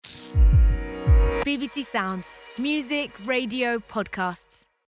BBC Sounds. Music, radio, podcasts.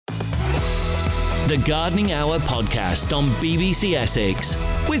 The Gardening Hour podcast on BBC Essex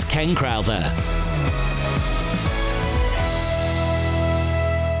with Ken Crowther.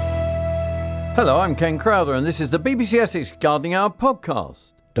 Hello, I'm Ken Crowther and this is the BBC Essex Gardening Hour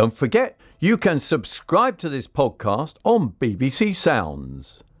podcast. Don't forget, you can subscribe to this podcast on BBC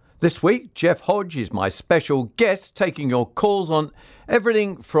Sounds. This week, Jeff Hodge is my special guest, taking your calls on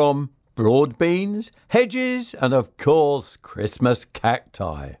everything from broad beans, hedges, and of course, Christmas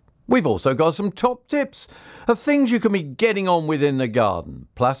cacti. We've also got some top tips of things you can be getting on with in the garden,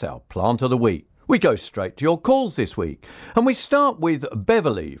 plus our plant of the week. We go straight to your calls this week, and we start with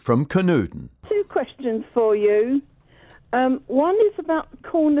Beverly from Canewdon. Two questions for you. One is about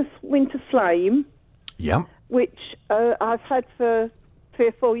Cornus Winter Flame, which I've had for 3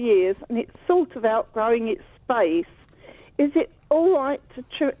 or 4 years, and it's sort of outgrowing its space. Is it all right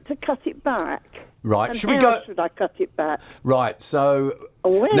to cut it back? Right, and should I cut it back? Right, so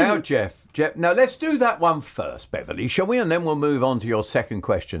when? Now, Jeff, now let's do that one first, Beverly, shall we? And then we'll move on to your second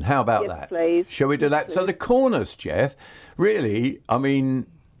question. How about that? Please. Shall we do that? Please. So the cornus, Jeff, really, I mean,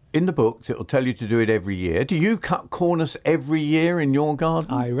 in the books, it'll tell you to do it every year. Do you cut cornus every year in your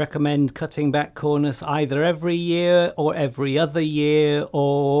garden? I recommend cutting back cornus either every year or every other year,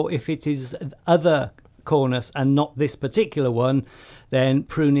 or if it is other cornus and not this particular one, then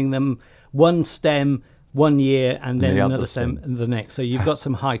pruning them one stem 1 year and then another stem the next. So you've got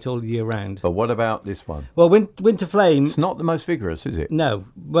some height all year round. But what about this one? Well, Winter Flame... It's not the most vigorous, is it? No.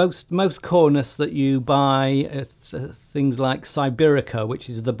 Most cornus that you buy, things like Sibirica, which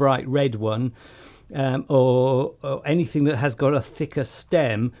is the bright red one, or anything that has got a thicker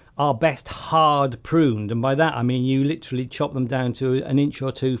stem, are best hard pruned. And by that, I mean you literally chop them down to an inch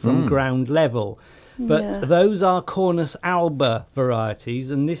or two from ground level. But those are Cornus alba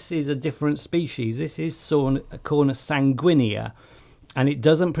varieties, and this is a different species. This is Cornus sanguinea, and it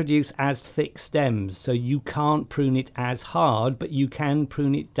doesn't produce as thick stems, so you can't prune it as hard, but you can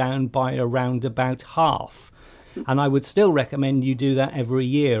prune it down by around about half. And I would still recommend you do that every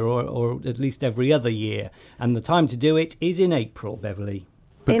year, or at least every other year. And the time to do it is in April, Beverly.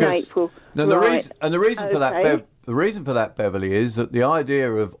 In April. No, right. the reason for that, the reason for that, Beverly, is that the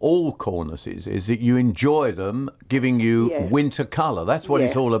idea of all cornuses is that you enjoy them giving you winter colour. That's what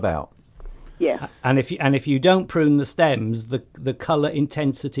it's all about. Yeah. And if you don't prune the stems, the colour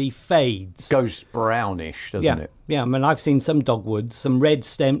intensity fades. Goes brownish, doesn't it? Yeah, I mean, I've seen some dogwoods, some red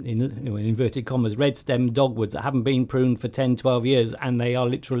stem, in inverted commas, red stem dogwoods that haven't been pruned for 10, 12 years, and they are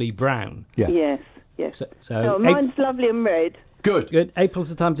literally brown. Yeah. Yes. So mine's lovely and red. Good. April's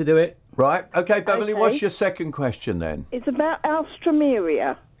the time to do it. Right. Okay, Beverly, what's your second question then? It's about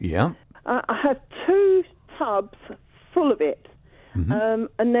Alstroemeria. Yeah. I have 2 tubs full of it, and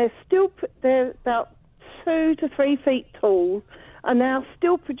they're about 2 to 3 feet tall, and they're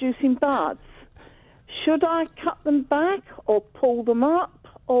still producing buds. Should I cut them back or pull them up,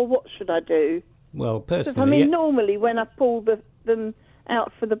 or what should I do? Well, personally... Because, I mean, normally when I pull them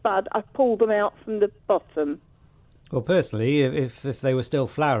out for the bud, I pull them out from the bottom. Well, personally, if they were still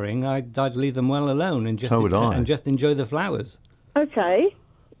flowering, I'd leave them well alone and just and just enjoy the flowers. Okay.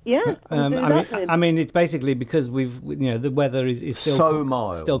 Yeah. I mean, it's basically because the weather is still so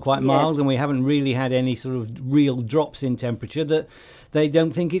mild, still quite mild, and we haven't really had any sort of real drops in temperature that they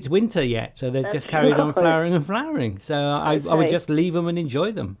don't think it's winter yet. So they've just carried on flowering and flowering. So I would just leave them and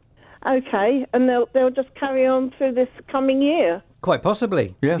enjoy them. Okay, and they'll just carry on through this coming year. Quite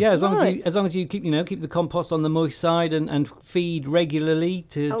possibly. Yeah. As long as you keep the compost on the moist side and feed regularly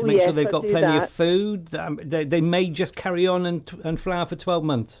to make sure they've got plenty of food. They may just carry on and flower for 12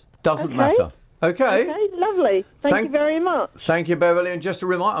 months. Doesn't matter. Okay, lovely. Thank you very much. Thank you, Beverly. And just a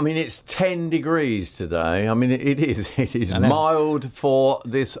reminder, I mean, it's 10 degrees today. I mean, it is mild for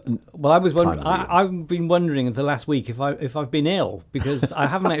this. Well, I've been wondering the last week if I've been ill, because I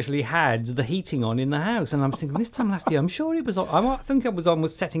haven't actually had the heating on in the house, and I'm thinking this time last year I'm sure it was on. I think I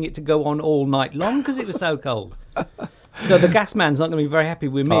was setting it to go on all night long because it was so cold. So the gas man's not going to be very happy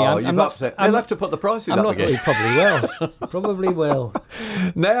with me. You've upset. They'll have to put the prices up again. He probably will. Probably will.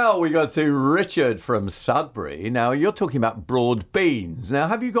 Now we go to Richard from Sudbury. Now you're talking about broad beans. Now,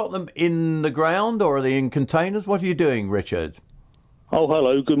 have you got them in the ground or are they in containers? What are you doing, Richard? Oh,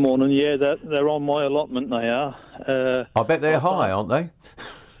 hello. Good morning. Yeah, they're on my allotment. They are. I bet they're high, aren't they?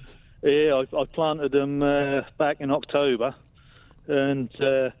 Yeah, I planted them back in October, and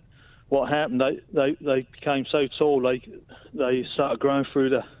what happened? They became so tall. They started growing through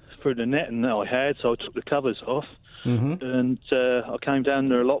the netting that I had. So I took the covers off, and I came down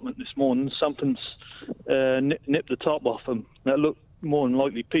their allotment this morning. Something's nipped the top off them. That looked more than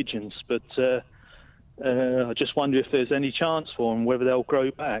likely pigeons, but I just wonder if there's any chance for them, whether they'll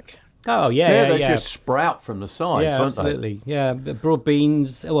grow back. Oh, yeah. They just sprout from the sides, yeah, won't absolutely. Yeah, broad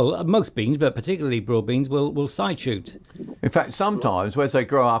beans, well, most beans, but particularly broad beans, will side shoot. they? In fact, sometimes, as they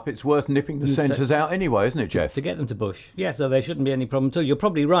grow up, it's worth nipping the centres out anyway, isn't it, Jeff? To get them to bush. Yeah, so there shouldn't be any problem at all. You're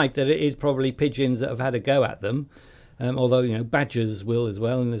probably right that it is probably pigeons that have had a go at them. Although, badgers will as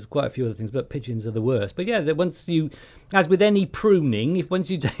well, and there's quite a few other things, but pigeons are the worst. But yeah, once you, as with any pruning,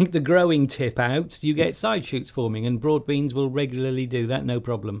 once you take the growing tip out, you get side shoots forming, and broad beans will regularly do that, no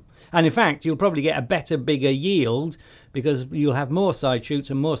problem. And in fact, you'll probably get a better, bigger yield because you'll have more side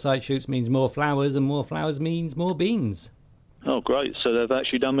shoots, and more side shoots means more flowers, and more flowers means more beans. Oh, great. So they've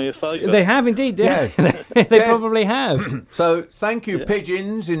actually done me a favour. They have indeed. Yeah. They probably have. So thank you,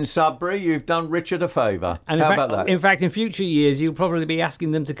 pigeons in Sudbury. You've done Richard a favour. And How about that? In fact, in future years, you'll probably be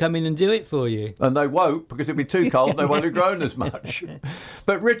asking them to come in and do it for you. And they won't, because it'll be too cold and they won't have grown as much.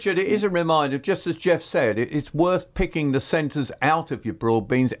 But Richard, it is a reminder, just as Jeff said, it's worth picking the centres out of your broad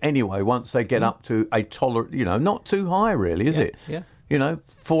beans anyway once they get up to a tolerant, not too high really, is it? Yeah.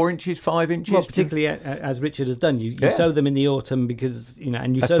 4 inches, 5 inches. Well, particularly as Richard has done, you sow them in the autumn because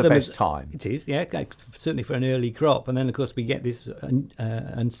and you That's sow the them best time. It is, yeah, certainly for an early crop, and then of course we get this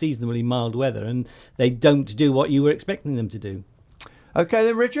unseasonably mild weather, and they don't do what you were expecting them to do. Okay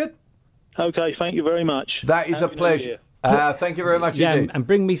then, Richard. Okay, thank you very much. That is Happy a New pleasure. Year. Thank you very much indeed. And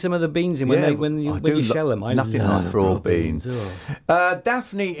bring me some of the beans in when you shell them. I nothing love like broad beans. Oh.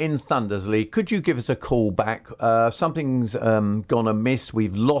 Daphne in Thundersley, could you give us a call back? Something's gone amiss.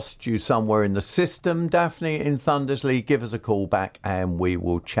 We've lost you somewhere in the system. Daphne in Thundersley, give us a call back and we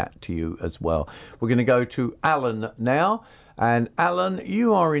will chat to you as well. We're going to go to Alan now. And Alan,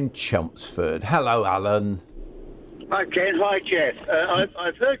 you are in Chelmsford. Hello, Alan. Hi, Ken. Hi, Jeff.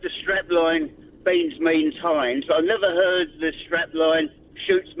 I've heard the strapline beans means Heinz, but I've never heard the strapline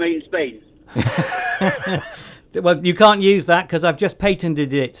shoots means beans. Well, you can't use that because I've just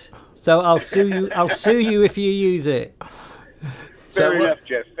patented it. So I'll sue you. I'll sue you if you use it. Fair enough,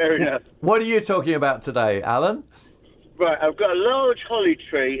 Jeff. Fair enough. What are you talking about today, Alan? Right, I've got a large holly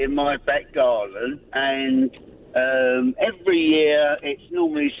tree in my back garden, and every year it's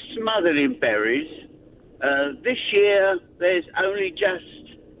normally smothered in berries. This year there's only just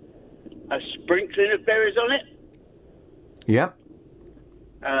a sprinkling of berries on it. Yeah.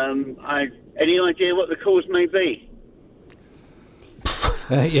 Any idea what the cause may be?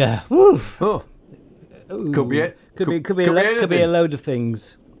 Yeah. Woo. Oh. Could be it. Could be a load of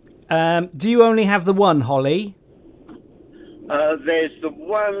things. Do you only have the one holly? There's the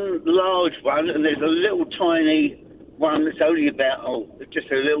one large one, and there's a little tiny one that's only about,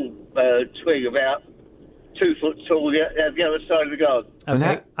 just a little twig about 2 foot tall, the other side of the garden.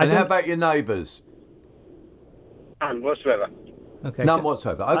 Okay. And how about your neighbours? None whatsoever. Okay. None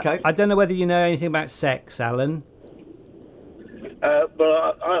whatsoever. Okay. I don't know whether you know anything about sex, Alan.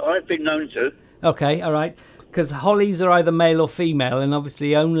 But I've been known to. Okay, all right. Because hollies are either male or female, and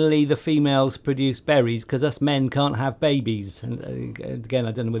obviously only the females produce berries, because us men can't have babies. And again,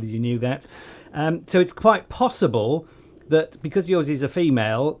 I don't know whether you knew that. So it's quite possible that because yours is a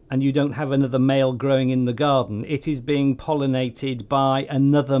female and you don't have another male growing in the garden, it is being pollinated by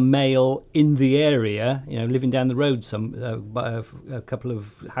another male in the area, living down the road a couple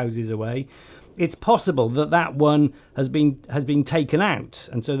of houses away. It's possible that one has been taken out,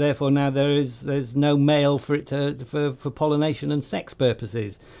 and so therefore now there's no male for it for pollination and sex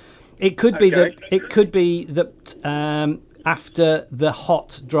purposes. It could be that after the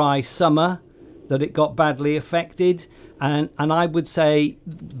hot, dry summer that it got badly affected. And I would say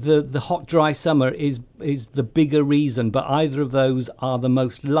the hot, dry summer is the bigger reason, but either of those are the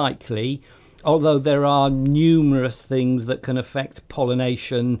most likely, although there are numerous things that can affect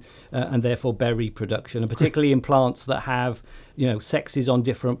pollination and therefore berry production, and particularly in plants that have, sexes on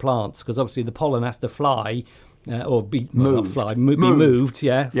different plants, because obviously the pollen has to fly or be moved,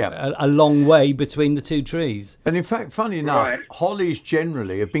 a long way between the two trees. And in fact, funny enough, hollies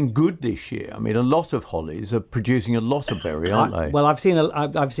generally have been good this year. I mean, a lot of hollies are producing a lot of berry, aren't they? Well, I've seen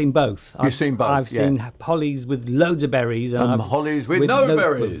both. You've seen both. I've seen hollies with loads of berries and hollies with no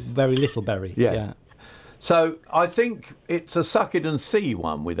berries, with very little berry. Yeah. So I think it's a suck it and see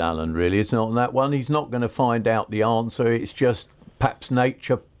one with Alan. Really, it's not on that one. He's not going to find out the answer. It's just perhaps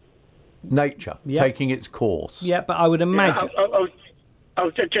nature taking its course. Yeah, but I would imagine. I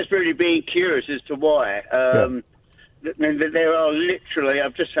was just really being curious as to why. There are literally.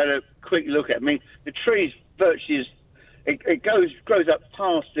 I've just had a quick look at. I mean, the trees virtually it grows up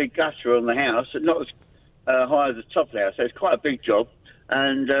past the gutter on the house, and not as high as the top of the house. So it's quite a big job,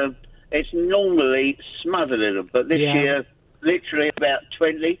 and it's normally smothered in them. But this year, literally about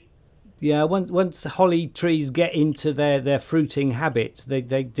 20. Yeah, once holly trees get into their fruiting habits, they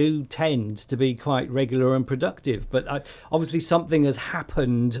do tend to be quite regular and productive. But obviously something has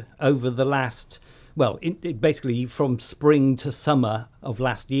happened over the last, basically from spring to summer of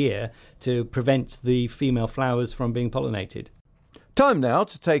last year to prevent the female flowers from being pollinated. Time now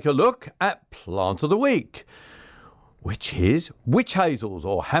to take a look at Plant of the Week, which is witch hazels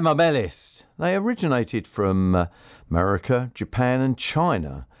or hamamelis. They originated from America, Japan and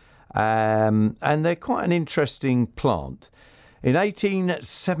China. And they're quite an interesting plant. In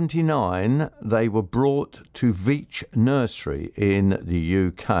 1879, they were brought to Veitch Nursery in the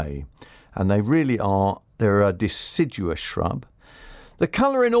UK, and they're a deciduous shrub. The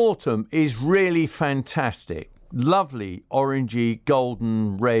colour in autumn is really fantastic. Lovely orangey,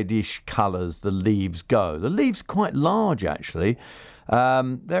 golden, reddish colours the leaves go. The leaves are quite large, actually.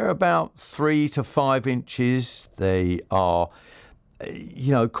 They're about 3 to 5 inches. They are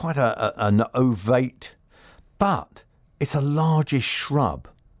quite an ovate, but it's a largish shrub.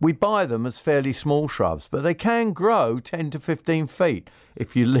 We buy them as fairly small shrubs, but they can grow 10 to 15 feet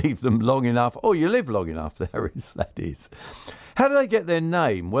if you leave them long enough, or you live long enough, that is. How do they get their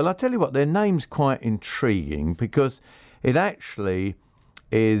name? Well, I'll tell you what, their name's quite intriguing because it actually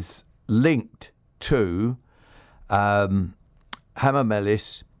is linked to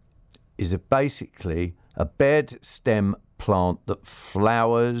hamamelis is basically a bed stem plant that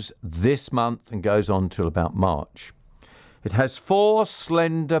flowers this month and goes on till about March. It has 4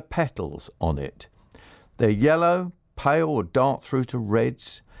 slender petals on it. They're yellow, pale or dark through to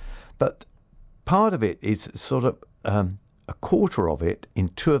reds, but part of it is sort of a quarter of it in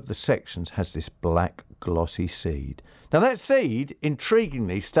 2 of the sections has this black glossy seed. Now that seed,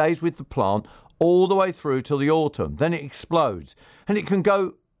 intriguingly, stays with the plant all the way through till the autumn. Then it explodes and it can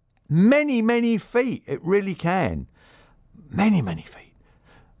go many, many feet. It really can. Many, many feet.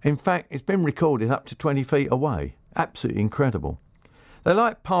 In fact, it's been recorded up to 20 feet away. Absolutely incredible. They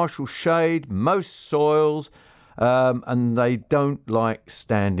like partial shade, most soils, and they don't like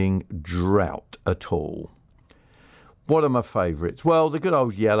standing drought at all. What are my favourites? Well, the good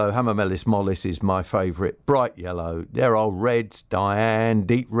old yellow, Hamamelis mollis is my favourite. Bright yellow. There are reds, Diane,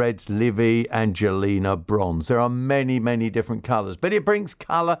 deep reds, Livy, Angelina, bronze. There are many, many different colours, but it brings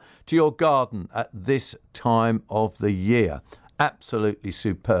colour to your garden at this time of the year. Absolutely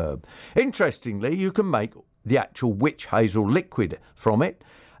superb. Interestingly, you can make the actual witch hazel liquid from it.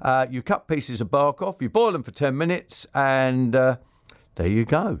 You cut pieces of bark off, you boil them for 10 minutes, and there you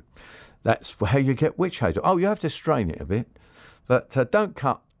go. That's how you get witch hazel. Oh, you have to strain it a bit, but don't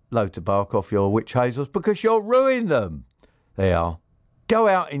cut loads of bark off your witch hazels because you'll ruin them. There you are. Go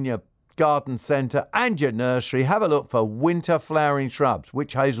out in your garden centre and your nursery, have a look for winter flowering shrubs.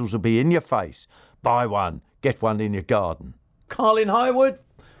 Witch hazels will be in your face. Buy one, get one in your garden. Carl in Highwood,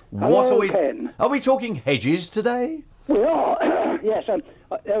 Hello, Ken. Are we talking hedges today? We are, yes.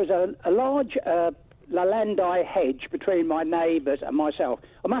 There was a large Lalandi hedge between my neighbours and myself.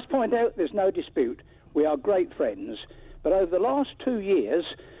 I must point out there's no dispute. We are great friends. But over the last 2 years,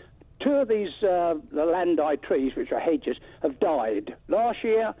 2 of these Lalandi trees, which are hedges, have died. Last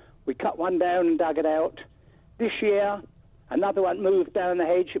year, we cut one down and dug it out. This year, another one moved down the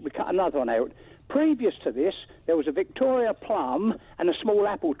hedge. We cut another one out. Previous to this, there was a Victoria plum and a small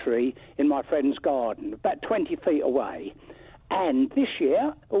apple tree in my friend's garden, about 20 feet away. And this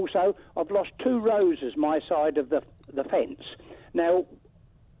year, also, I've lost 2 roses my side of the fence. Now,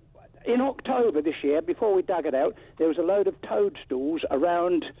 in October this year, before we dug it out, there was a load of toadstools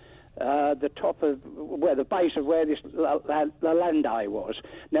around the top of where the base of where this Lalandi was.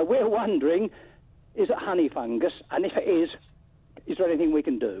 Now, we're wondering, is it honey fungus? And if it is there anything we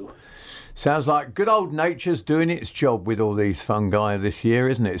can do? Sounds like good old nature's doing its job with all these fungi this year,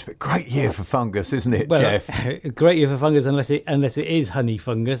 isn't it? It's a great year for fungus, isn't it, Jeff? Great year for fungus unless it is honey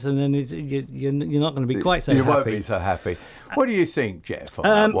fungus, and then you're not going to be quite so happy. You won't be so happy. What do you think, Jeff, on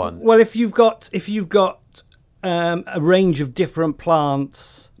that one? Well, if you've got a range of different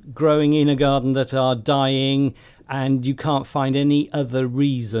plants growing in a garden that are dying, and you can't find any other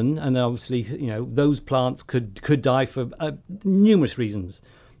reason, and obviously, those plants could die for numerous reasons.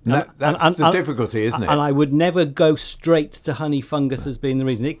 That's the difficulty, isn't it? And I would never go straight to honey fungus as being the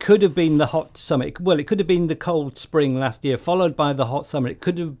reason. It could have been the hot summer. It could have been the cold spring last year, followed by the hot summer. It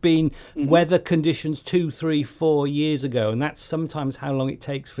could have been weather conditions 2, 3, 4 years ago, and that's sometimes how long it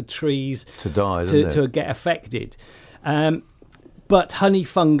takes for trees to die, to get affected. But honey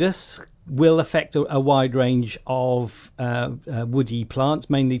fungus will affect a wide range of woody plants,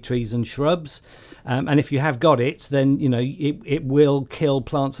 mainly trees and shrubs. And if you have got it, then it will kill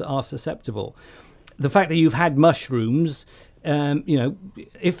plants that are susceptible. The fact that you've had mushrooms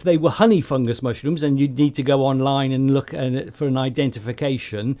if they were honey fungus mushrooms, then you'd need to go online and look for an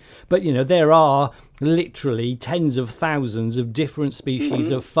identification. But, there are literally tens of thousands of different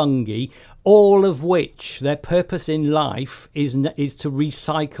species of fungi, all of which their purpose in life is to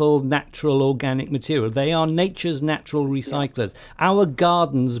recycle natural organic material. They are nature's natural recyclers. Our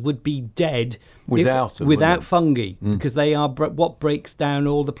gardens would be dead without fungi, because they are what breaks down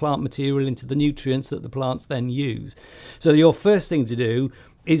all the plant material into the nutrients that the plants then use. So your first thing to do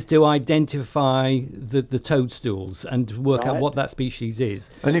is to identify the toadstools and work out what that species is.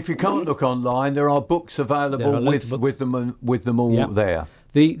 And if you can't look online, there are books available with them all there.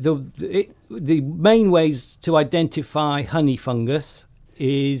 The main ways to identify honey fungus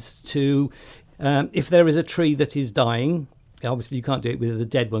is to, if there is a tree that is dying, obviously you can't do it with a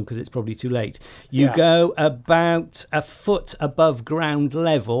dead one because it's probably too late. You go about a foot above ground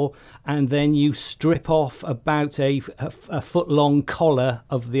level, and then you strip off about a foot-long collar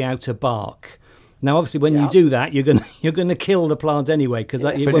of the outer bark. Now, obviously, when you do that, you're going to kill the plant anyway, because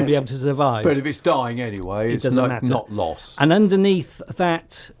it won't be able to survive. But if it's dying anyway, it's not lost. And underneath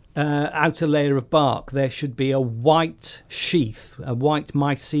that outer layer of bark, there should be a white sheath, a white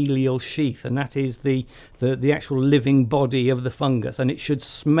mycelial sheath, and that is the actual living body of the fungus, and it should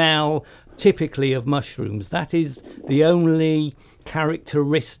smell typically of mushrooms. That is the only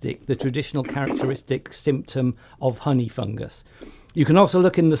the traditional characteristic symptom of honey fungus. You can also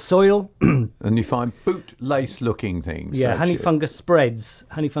look in the soil. And you find bootlace-looking things. Yeah, honey fungus spreads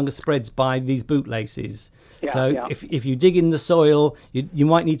by these bootlaces. If you dig in the soil, you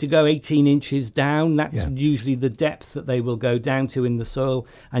might need to go 18 inches down. That's usually the depth that they will go down to in the soil.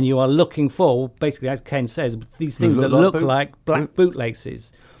 And you are looking for, basically, as Ken says, these things that look like black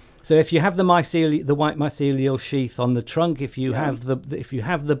bootlaces. So if you have the white mycelial sheath on the trunk, if you have the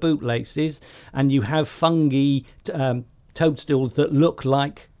bootlaces, and you have fungi toadstools that look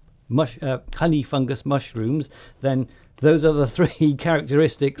like honey fungus mushrooms, then those are the three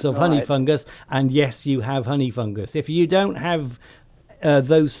characteristics of honey fungus, and yes, you have honey fungus. If you don't have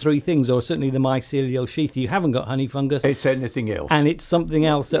those three things, or certainly the mycelial sheath, you haven't got honey fungus. It's anything else. And it's something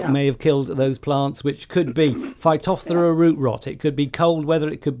else that may have killed those plants, which could be Phytophthora root rot. It could be cold weather.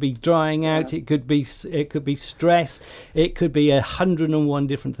 It could be drying out. It could be stress. It could be 101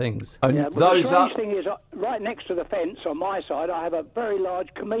 different things. And the strange thing is, right next to the fence on my side, I have a very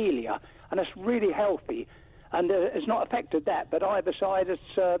large camellia, and it's really healthy, and it's not affected that. But either side,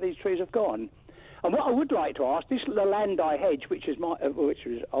 these trees have gone. And what I would like to ask, this Lalandi hedge, which is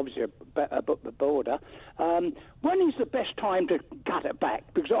obviously a border, when is the best time to cut it back?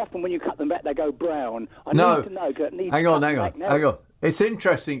 Because often when you cut them back, they go brown. I need to know. Hang on. It's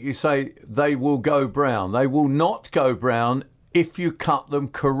interesting you say they will go brown. They will not go brown if you cut them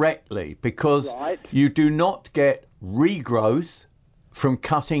correctly, because you do not get regrowth from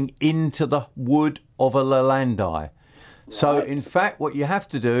cutting into the wood of a Lalandi. So, in fact, what you have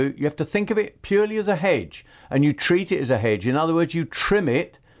to do, you have to think of it purely as a hedge, and you treat it as a hedge. In other words, you trim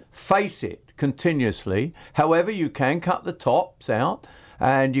it, face it continuously. However, you can cut the tops out,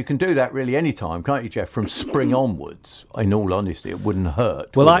 and you can do that really any time, can't you, Jeff? From spring onwards. In all honesty, it wouldn't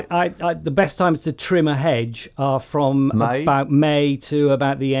hurt. Well, the best times to trim a hedge are from about May to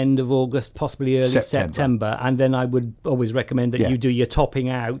about the end of August, possibly early September. And then I would always recommend that you do your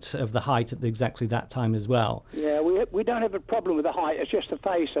topping out of the height at exactly that time as well. Yeah, we don't have a problem with the height. It's just the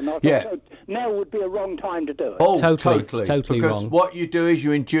face. And I thought now would be a wrong time to do it. Oh, totally because wrong. What you do is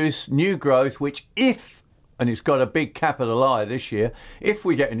you induce new growth, which and it's got a big capital I this year, if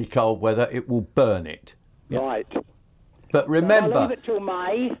we get any cold weather, it will burn it. Right. But remember... I'll leave it till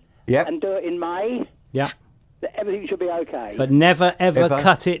May and do it in May. Yeah. Everything should be okay. But never ever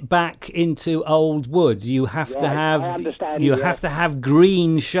cut it back into old wood. You have to have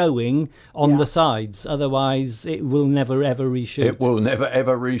green showing on the sides, otherwise it will never ever reshoot. It will never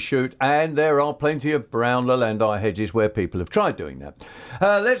ever reshoot, and there are plenty of brown Lalandi hedges where people have tried doing that.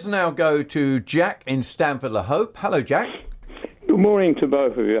 Let's now go to Jack in Stamford-le-Hope. Hello, Jack. Good morning to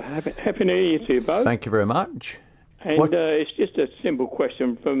both of you. Happy New Year to you both. Thank you very much. And it's just a simple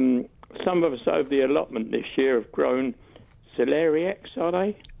question from... Some of us over the allotment this year have grown celeriacs, are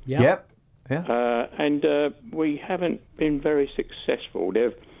they? Yep. And we haven't been very successful.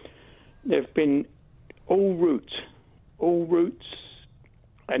 They've been all roots,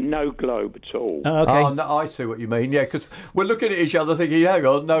 and no globe at all. Okay. Oh, no, I see what you mean. Yeah, because we're looking at each other thinking, hang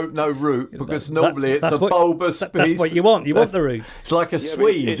on, no root, because normally it's a bulbous piece. That's what you want. You want the root. It's like a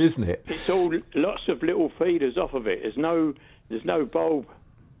Swede, isn't it? It's all lots of little feeders off of it. There's no bulb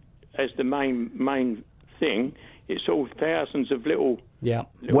as the main thing. It's all thousands of little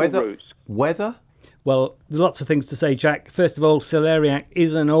roots. Weather? Well, lots of things to say, Jack. First of all, celeriac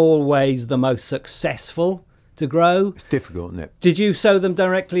isn't always the most successful to grow. It's difficult, isn't it? Did you sow them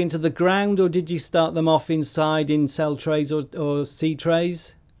directly into the ground, or did you start them off inside in cell trays or seed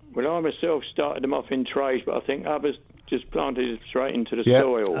trays? Well, I myself started them off in trays, but I think others just planted it straight into the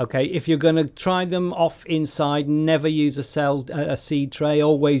soil. Okay, if you're going to try them off inside, never use a seed tray.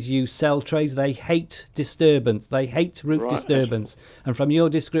 Always use cell trays. They hate disturbance. They hate root disturbance. And from your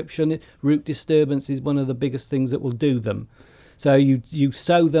description, root disturbance is one of the biggest things that will do them. So you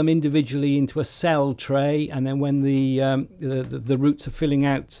sow them individually into a cell tray, and then when the roots are filling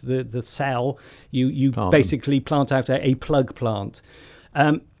out the cell, you basically plant out a plug plant.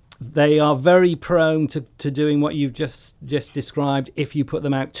 They are very prone to doing what you've just described if you put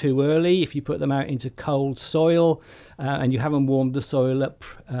them out too early, if you put them out into cold soil and you haven't warmed the soil up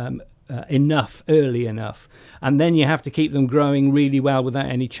early enough. And then you have to keep them growing really well without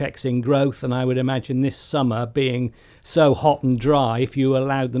any checks in growth. And I would imagine this summer being so hot and dry, if you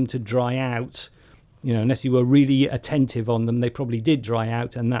allowed them to dry out, unless you were really attentive on them, they probably did dry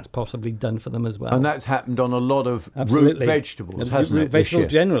out, and that's possibly done for them as well. And that's happened on a lot of root vegetables, hasn't it? Root vegetables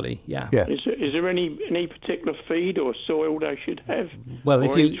generally, yeah. Is there any particular feed or soil they should have? Well,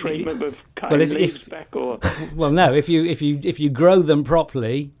 or any treatment of cutting leaves back, or well, no. If you grow them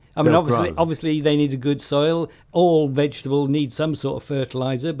properly. I mean, obviously, they need a good soil. All vegetables need some sort of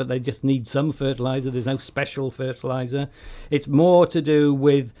fertilizer, but they just need some fertilizer. There's no special fertilizer. It's more to do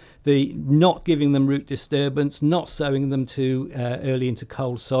with the not giving them root disturbance, not sowing them too early into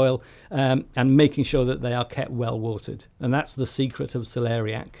cold soil, and making sure that they are kept well watered. And that's the secret of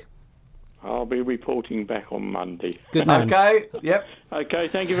celeriac. I'll be reporting back on Monday. Good man. Okay, yep. Okay,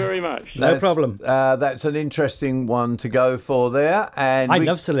 thank you very much. No problem. That's an interesting one to go for there. And I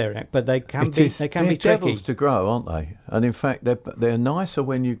love celeriac, but they can be tricky. Devils to grow, aren't they? And in fact, they're nicer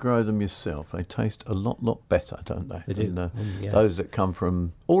when you grow them yourself. They taste a lot better, don't they? They do. Than those that come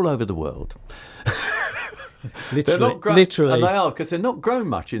from all over the world. Literally, they're not literally. And they are, because they're not grown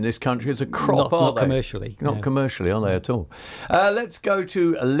much in this country as a crop, not they? Commercially. Not commercially, are they at all? Let's go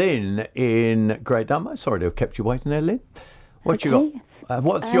to Lynn in Great Dunmow. Sorry to have kept you waiting there, Lynn. What you got?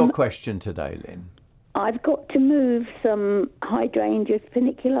 What's your question today, Lynn? I've got to move some hydrangeas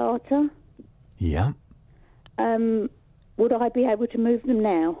paniculata. Yeah. Would I be able to move them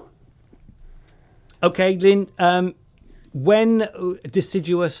now? Okay, Lynn. When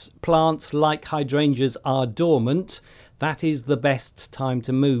deciduous plants like hydrangeas are dormant, that is the best time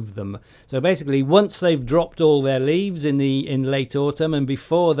to move them. So basically, once they've dropped all their leaves in late autumn and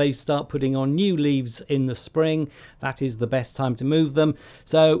before they start putting on new leaves in the spring, that is the best time to move them.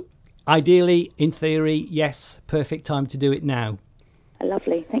 So ideally, in theory, yes, perfect time to do it now.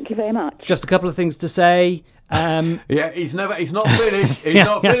 Lovely. Thank you very much. Just a couple of things to say. He's not finished. He's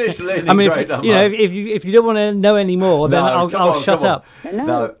not finished. Lynn, I mean, if you don't want to know any more, then I'll shut up.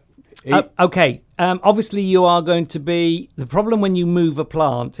 No. Okay. Obviously, you are going to be the problem when you move a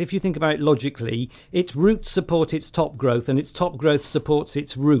plant. If you think about it logically, its roots support its top growth, and its top growth supports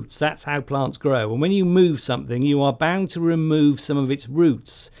its roots. That's how plants grow. And when you move something, you are bound to remove some of its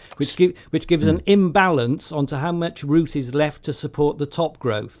roots, which gives an imbalance onto how much root is left to support the top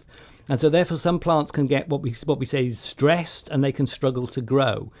growth. And so therefore some plants can get what we say is stressed, and they can struggle to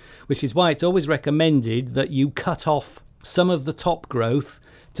grow, which is why it's always recommended that you cut off some of the top growth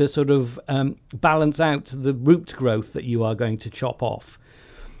to sort of balance out the root growth that you are going to chop off.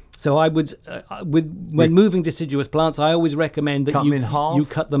 So I would, when moving deciduous plants, I always recommend that you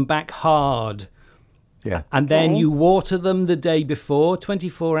cut them back hard. Yeah. And then you water them the day before,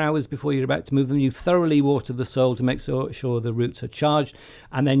 24 hours before you're about to move them. You thoroughly water the soil to make sure the roots are charged.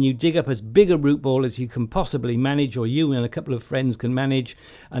 And then you dig up as big a root ball as you can possibly manage, or you and a couple of friends can manage.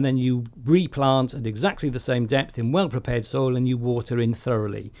 And then you replant at exactly the same depth in well-prepared soil, and you water in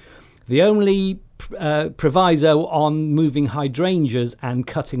thoroughly. The only proviso on moving hydrangeas and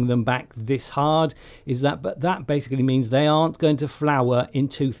cutting them back this hard is that basically means they aren't going to flower in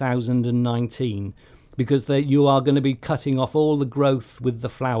 2019. Because you are going to be cutting off all the growth with the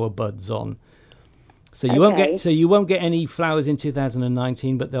flower buds on, so you won't get any flowers in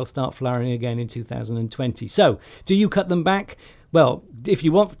 2019, but they'll start flowering again in 2020. So, do you cut them back? Well, if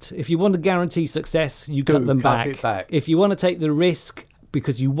you want to guarantee success, you cut them back. It back. If you want to take the risk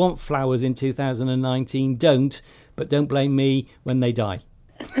because you want flowers in 2019, don't. But don't blame me when they die.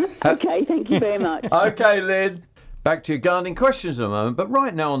 Okay, thank you very much. Okay, Lynn. Back to your gardening questions in a moment, but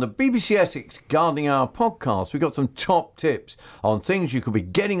right now on the BBC Essex Gardening Hour podcast, we've got some top tips on things you could be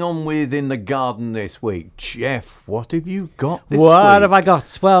getting on with in the garden this week. Jeff, what have you got this week? What have I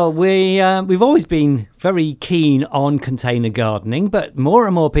got? Well, we've always been very keen on container gardening, but more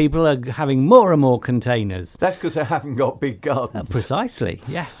and more people are having more and more containers. That's because they haven't got big gardens. Precisely,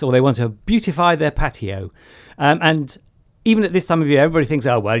 yes, or they want to beautify their patio. And even at this time of year, everybody thinks,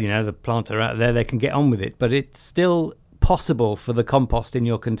 oh, well, the plants are out there, they can get on with it. But it's still possible for the compost in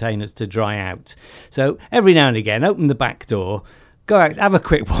your containers to dry out. So every now and again, open the back door, go out, have a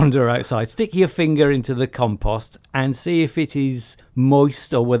quick wander outside, stick your finger into the compost and see if it is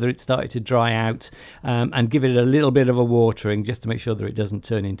moist or whether it's started to dry out, and give it a little bit of a watering just to make sure that it doesn't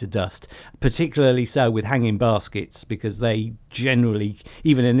turn into dust. Particularly so with hanging baskets, because they generally,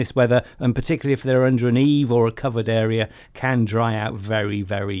 even in this weather, and particularly if they're under an eave or a covered area, can dry out very,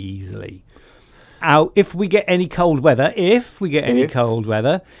 very easily. If we get any cold weather,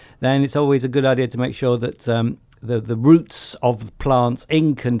 then it's always a good idea to make sure that the roots of plants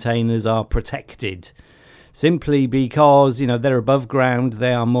in containers are protected, simply because they're above ground,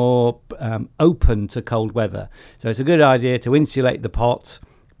 they are more open to cold weather. So it's a good idea to insulate the pot,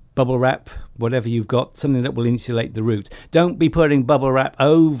 bubble wrap, whatever you've got, something that will insulate the roots. Don't be putting bubble wrap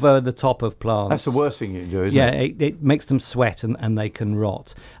over the top of plants. That's the worst thing you can do, isn't it? Yeah, it makes them sweat and they can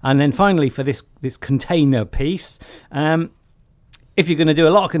rot. And then finally, for this container piece, if you're going to do a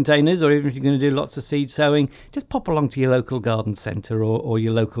lot of containers, or even if you're going to do lots of seed sowing, just pop along to your local garden centre or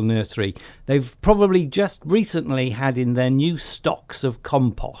your local nursery. They've probably just recently had in their new stocks of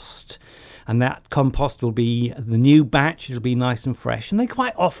compost. And that compost will be the new batch. It'll be nice and fresh. And they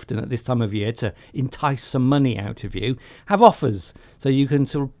quite often at this time of year, to entice some money out of you, have offers. So you can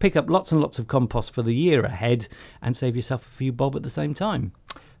sort of pick up lots and lots of compost for the year ahead and save yourself a few bob at the same time.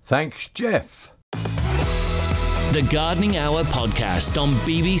 Thanks, Jeff. The Gardening Hour podcast on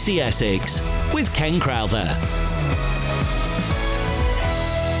BBC Essex with Ken Crowther.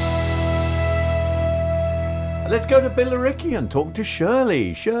 Let's go to Billericay and talk to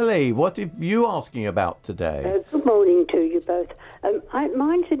Shirley. Shirley, what are you asking about today? Good morning to you both.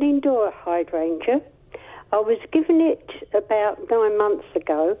 Mine's an indoor hydrangea. I was given it about 9 months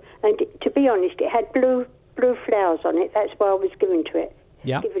ago, and to be honest, it had blue flowers on it. That's why I was given to it.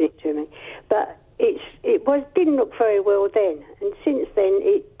 Yeah. Given it to me. But it didn't look very well then, and since then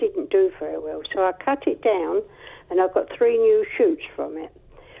it didn't do very well. So I cut it down, and I've got 3 new shoots from it.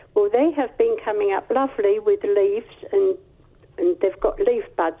 Well, they have been coming up lovely with leaves, and they've got leaf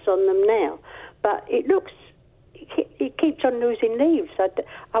buds on them now. But it keeps on losing leaves.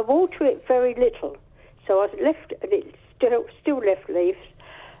 I water it very little, so I've left it still left leaves,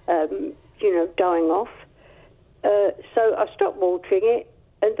 dying off. So I stopped watering it,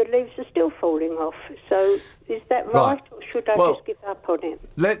 and the leaves are still falling off. So is that right, or should I just give up on it?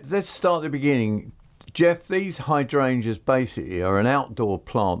 Let's start at the beginning. Jeff, these hydrangeas basically are an outdoor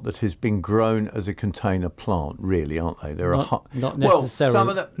plant that has been grown as a container plant, really, aren't they? They're not necessarily. Some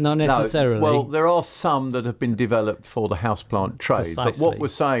of them, not necessarily. No, well, there are some that have been developed for the houseplant trade. Precisely. But what we're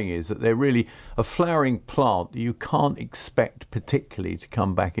saying is that they're really a flowering plant that you can't expect particularly to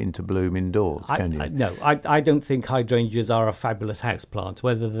come back into bloom indoors, can you? No, I don't think hydrangeas are a fabulous houseplant,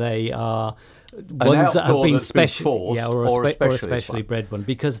 whether they are ones that have been special, or a specially bred one,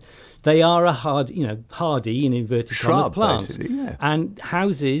 because they are a hardy in inverted commas plant. Yeah. And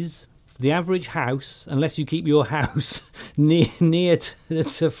houses, the average house, unless you keep your house near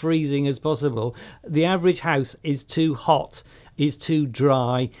to freezing as possible, the average house is too hot, is too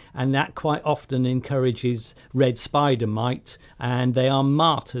dry, and that quite often encourages red spider mite, and they are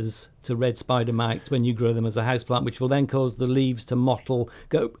martyrs to red spider mite when you grow them as a houseplant, which will then cause the leaves to mottle,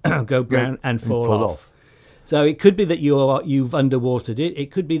 go brown and fall off. So it could be that you've underwatered it.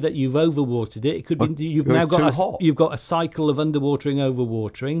 It could be that you've overwatered it. It could be you've got a cycle of underwatering,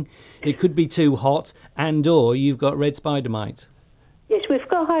 overwatering. It could be too hot, or you've got red spider mite. Yes, we've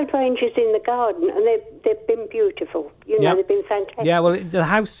got hydrangeas in the garden, and they've been beautiful. They've been fantastic. Yeah, well, the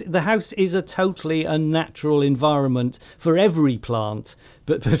house is a totally unnatural environment for every plant,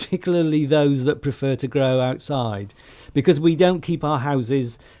 but particularly those that prefer to grow outside, because we don't keep our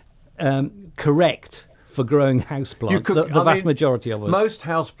houses correct for growing houseplants. The vast majority of us. Most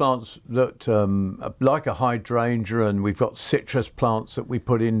houseplants that like a hydrangea, and we've got citrus plants that we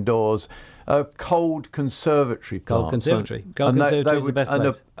put indoors. Cold conservatory plants. Cold conservatory is the best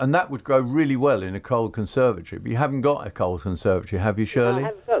place. And that would grow really well in a cold conservatory. But you haven't got a cold conservatory, have you, Shirley? I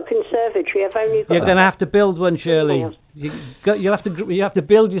haven't got a conservatory. I've only got. You're going to have to build one, Shirley. You have to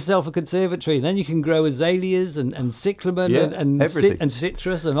build yourself a conservatory, and then you can grow azaleas and cyclamen and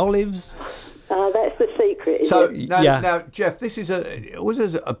citrus and olives. That's the secret, is So it? now, Jeff, this is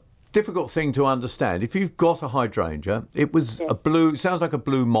always a difficult thing to understand. If you've got a hydrangea, it was a blue, sounds like a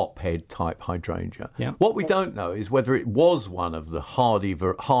blue mop head type hydrangea. Yeah. What we don't know is whether it was one of the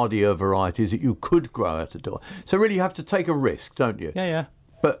hardier varieties that you could grow out the door. So really, you have to take a risk, don't you? Yeah.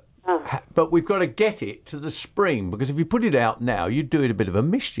 But we've got to get it to the spring, because if you put it out now, you'd do it a bit of a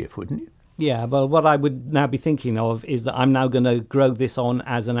mischief, wouldn't you? Yeah, well, what I would now be thinking of is that I'm now going to grow this on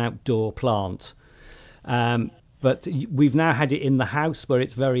as an outdoor plant. But we've now had it in the house where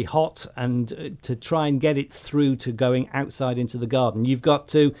it's very hot, and to try and get it through to going outside into the garden, you've got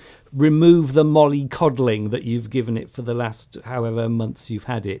to remove the mollycoddling that you've given it for the last however months you've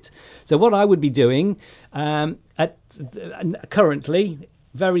had it. So what I would be doing currently,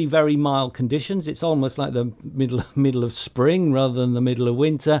 very, very mild conditions. It's almost like the middle of spring rather than the middle of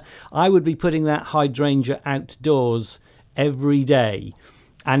winter. I would be putting that hydrangea outdoors every day.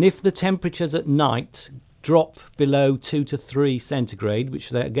 And if the temperatures at night drop below 2 to 3 centigrade,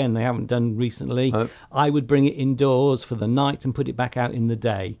 which they haven't done recently, I would bring it indoors for the night and put it back out in the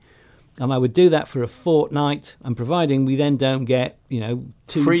day. And I would do that for a fortnight, and providing we then don't get,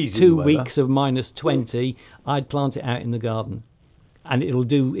 two weeks of minus 20, I'd plant it out in the garden. And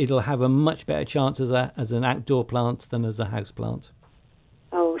it'll have a much better chance as an outdoor plant than as a house plant.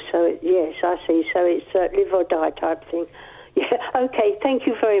 Oh, so yes, I see. So it's live or die type thing. Yeah. Okay. Thank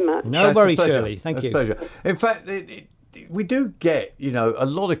you very much. No worries, Shirley. Thank you. Pleasure. In fact, we do get a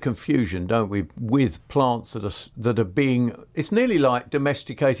lot of confusion, don't we, with plants that are being. It's nearly like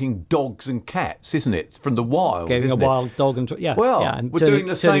domesticating dogs and cats, isn't it? From the wild, getting a wild dog and and we're doing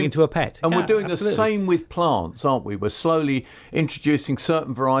the same into a pet, and we're doing absolutely. the same with plants, aren't we? We're slowly introducing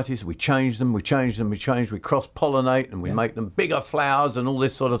certain varieties. We change them, we cross-pollinate, and we make them bigger flowers and all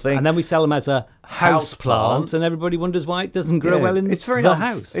this sort of thing. And then we sell them as a house plant, and everybody wonders why it doesn't grow well in the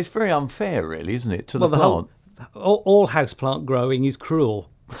house. It's very unfair, really, isn't it, to the plant? All houseplant growing is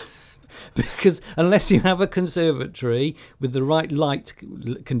cruel. Because unless you have a conservatory with the right light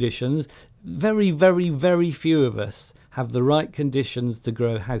conditions, very, very, very few of us have the right conditions to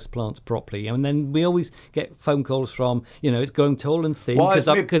grow houseplants properly. And then we always get phone calls from, it's growing tall and thin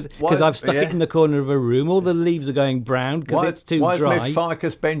because I've stuck it in the corner of a room. All the leaves are going brown because it's too dry. Why has my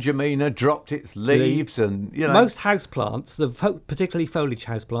Ficus benjamina dropped its leaves? And most houseplants, particularly foliage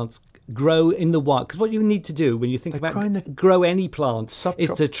houseplants, grow in the wild. Because what you need to do when you think about grow any plant is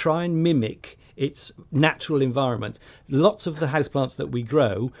to try and mimic its natural environment. Lots of the houseplants that we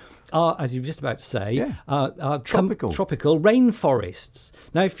grow are, as you're just about to say, are tropical rainforests.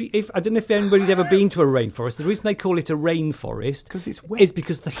 Now, if I don't know if anybody's ever been to a rainforest, the reason they call it a rainforest is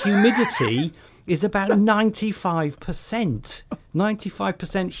because the humidity is about 95%.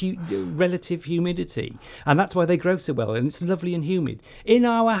 95% relative humidity. And that's why they grow so well. And it's lovely and humid. In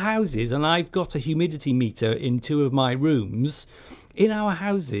our houses, and I've got a humidity meter in 2 of my rooms, in our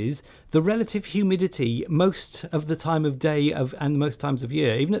houses, the relative humidity most of the time of day and most times of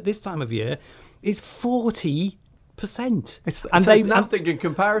year, even at this time of year, is 40%. It's nothing in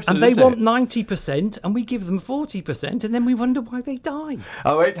comparison. And they want 90%, and we give them 40%, and then we wonder why they die.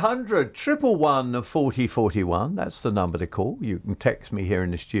 0800 111 4041. That's the number to call. You can text me here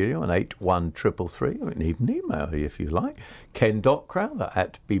in the studio on 81333. You can even email me if you like.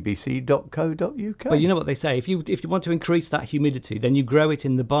 ken.crowther@bbc.co.uk. But you know what they say? If you want to increase that humidity, then you grow it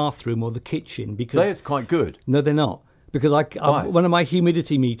in the bathroom or the kitchen. Because they're quite good. No, they're not. Because one of my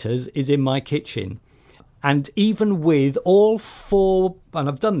humidity meters is in my kitchen. And even with all 4, and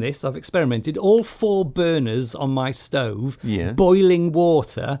I've done this, I've experimented, all 4 burners on my stove, boiling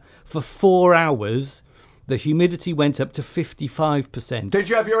water for 4 hours, the humidity went up to 55%. Did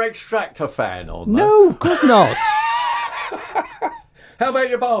you have your extractor fan on? No, of course not. How about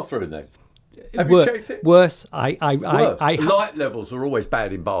your bathroom then? Have you checked it? Worse. Light levels are always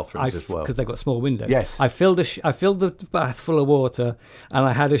bad in bathrooms as well. Because they've got small windows. Yes. I filled the bath full of water and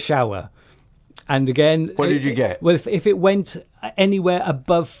I had a shower. And again, what did you get? Well, if it went anywhere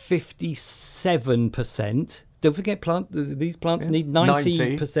above 57%, don't forget these plants need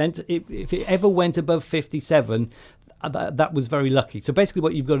 90%. If it ever went above 57, that was very lucky. So basically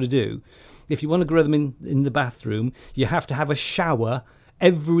what you've got to do, if you want to grow them in the bathroom, you have to have a shower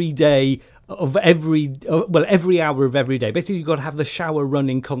every day every hour of every day. Basically, you've got to have the shower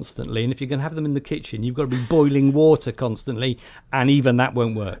running constantly. And if you're going to have them in the kitchen, you've got to be boiling water constantly. And even that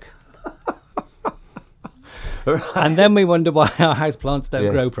won't work. Right. And then we wonder why our houseplants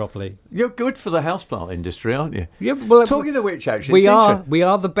don't grow properly. You're good for the houseplant industry, aren't you? Yeah. Well, talking of which, actually, we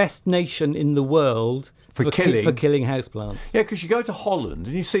are the best nation in the world for killing houseplants. Yeah, because you go to Holland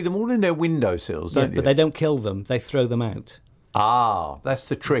and you see them all in their windowsills, don't you? But they don't kill them; they throw them out. Ah, that's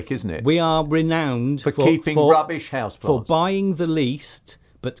the trick, isn't it? We are renowned for keeping rubbish houseplants. For buying the least,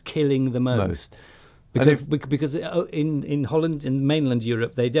 but killing the most. Because in Holland, in mainland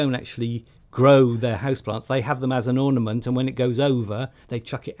Europe, they don't actually grow their houseplants. They have them as an ornament, and when it goes over, they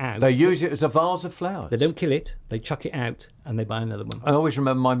chuck it out. They use it as a vase of flowers. They don't kill it. They chuck it out, and they buy another one. I always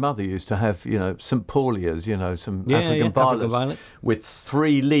remember my mother used to have, St. Paulias, some African violets with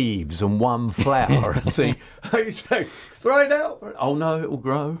 3 leaves and 1 flower. I think, you say, throw it out. Oh, no, it will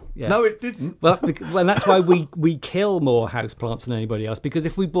grow. Yes. No, it didn't. Well, that's why we kill more houseplants than anybody else, because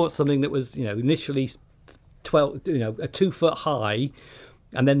if we bought something that was, initially 12, a 2 foot high,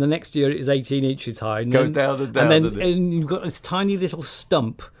 and then the next year it is 18 inches high. And down and down. And you've got this tiny little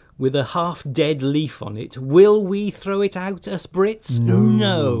stump with a half-dead leaf on it. Will we throw it out, us Brits?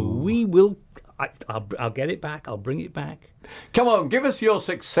 No. We will. I'll get it back. I'll bring it back. Come on, give us your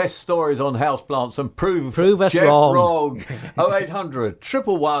success stories on houseplants and prove us Jeff wrong. 0800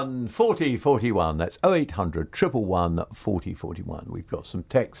 111 40 41. That's 0800 111 40 41. We've got some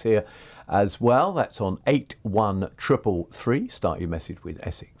text here as well. That's on 81333. Start your message with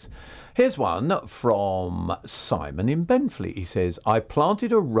Essex. Here's one from Simon in Benfleet. He says, I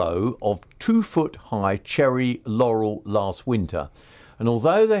planted a row of 2 foot high cherry laurel last winter, and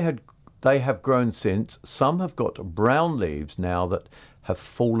although they have grown since, some have got brown leaves now that have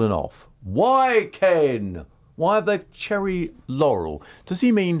fallen off. Why, Ken? Why have they cherry laurel? Does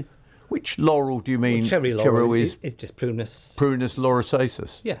he mean, which laurel do you mean? Well, cherry laurel is just Prunus. Prunus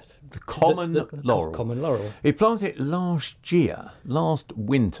lauricaceus. Yes. The common laurel. Common laurel. He planted it last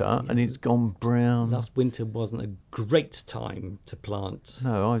winter, and it's gone brown. Last winter wasn't a great time to plant.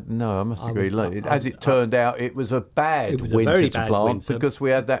 No, I must agree. As it turned out, it was a bad winter to plant because we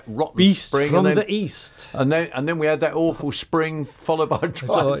had that rotten beast spring from the east, and then we had that awful spring followed by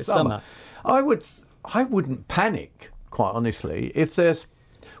dry summer. I wouldn't panic, quite honestly, if there's.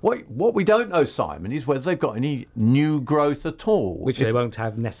 What we don't know, Simon, is whether they've got any new growth at all. Which they won't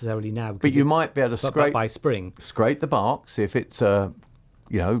have necessarily now. But you might be able to scrape by spring. Scrape the bark, see if it's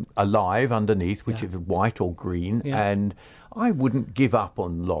alive underneath, which is white or green. Yeah. And I wouldn't give up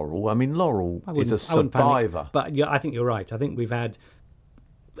on laurel. I mean, laurel is a survivor. But I think you're right. I think we've had,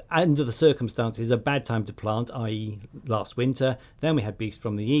 under the circumstances, a bad time to plant, i.e. last winter. Then we had beast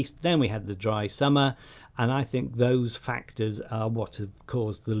from the east. Then we had the dry summer. And I think those factors are what have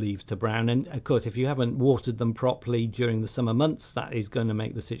caused the leaves to brown. And, of course, if you haven't watered them properly during the summer months, that is going to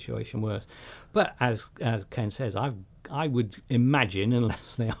make the situation worse. But as Ken says, I would imagine,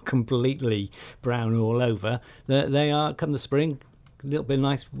 unless they are completely brown all over, that they are, come the spring, a little bit of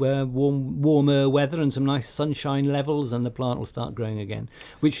nice warmer weather and some nice sunshine levels, and the plant will start growing again.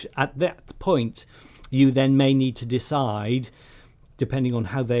 Which, at that point, you then may need to decide, depending on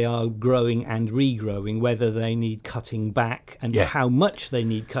how they are growing and regrowing, whether they need cutting back and how much they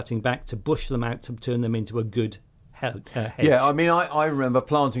need cutting back to bush them out to turn them into a good hedge. Yeah, I mean, I remember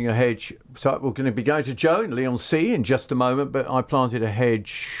planting a hedge. So we're going to be going to Joe in Leon C in just a moment, but I planted a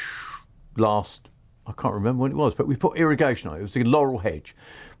hedge I can't remember when it was, but we put irrigation on it. It was a laurel hedge.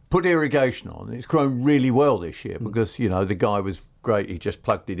 Put irrigation on, and it's grown really well this year because, the guy was great. He just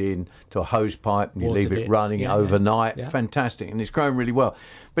plugged it in to a hose pipe and you leave it running overnight. Yeah. Fantastic. And it's grown really well.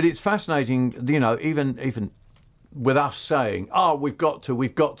 But it's fascinating, even with us saying, we've got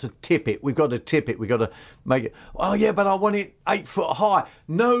to tip it. We've got to make it. Oh, yeah, but I want it 8 foot high.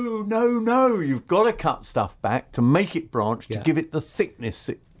 No. You've got to cut stuff back to make it branch, to give it the thickness,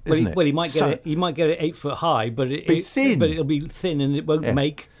 isn't it? Well, he might get it 8 foot high, but it'll be thin and it won't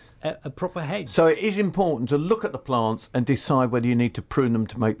make a proper hedge. So it is important to look at the plants and decide whether you need to prune them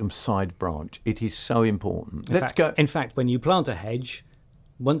to make them side branch. It is so important. In fact, when you plant a hedge,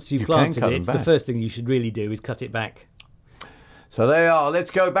 once you've planted it, the first thing you should really do is cut it back. So there you are. Let's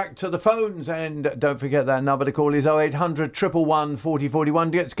go back to the phones, and don't forget that number to call is 0800 111 40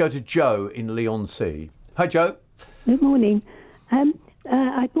 41. Let's go to Joe in Leon C. Hi, Joe. Good morning.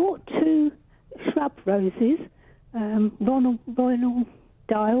 I bought 2 shrub roses, Ronald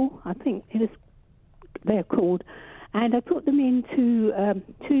Dial, I think they're called, and I put them into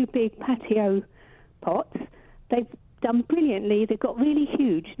 2 big patio pots. They've done brilliantly. They've got really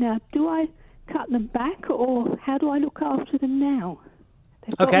huge. Now, do I cut them back, or how do I look after them now?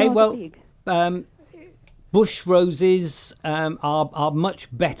 Okay, well, bush roses are much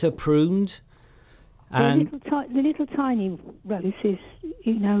better pruned. And the little tiny roses,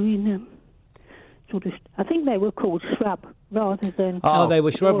 in sort of, I think they were called shrub rather than. They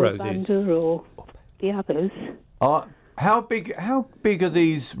were shrub roses. Or the others. How big are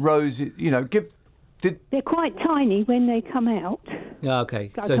these roses? They're quite tiny when they come out.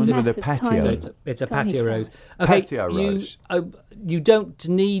 Okay, Like so a it's with a massive, patio. tiny- So it's a tiny patio plant. rose. Okay, Patio rose. You don't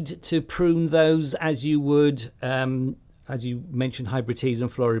need to prune those as you would, as you mentioned, Hybrides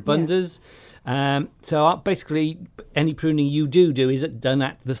and Floribundas. So basically, any pruning you do is done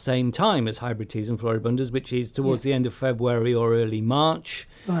at the same time as Hybrides and Floribundas, which is towards the end of February or early March.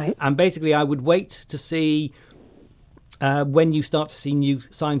 Right. And basically, I would wait to see when you start to see new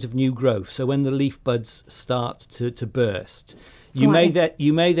signs of new growth. So when the leaf buds start to burst, you may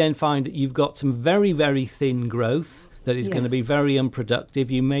then find that you've got some very, very thin growth that is going to be very unproductive.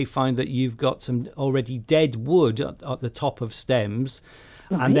 You may find that you've got some already dead wood at the top of stems.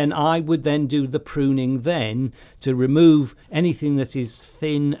 Right. And then I would then do the pruning then to remove anything that is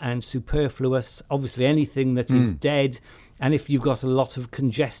thin and superfluous, obviously anything that is dead. And if you've got a lot of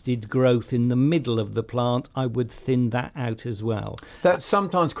congested growth in the middle of the plant, I would thin that out as well. That's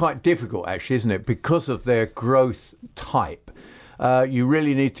sometimes quite difficult, actually, isn't it? Because of their growth type. You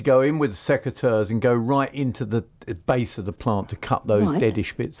really need to go in with secateurs and go right into the base of the plant to cut those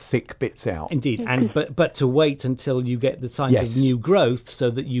deadish bits, thick bits out. Indeed, and but to wait until you get the signs of new growth so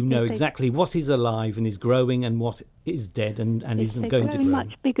that you know exactly what is alive and is growing and what is dead and isn't going to grow. They're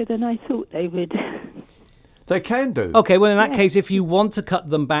much bigger than I thought they would. They can do. Okay, well in that case, if you want to cut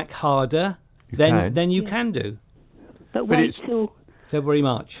them back harder, then you can do. But wait till February,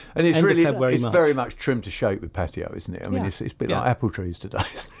 March. And it's End of really, February, it's March. very much trim to shape with patio, isn't it? I mean, it's a bit like apple trees today.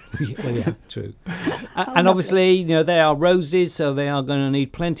 Well, yeah, true. And obviously, they are roses, so they are going to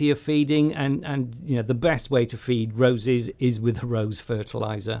need plenty of feeding. And the best way to feed roses is with a rose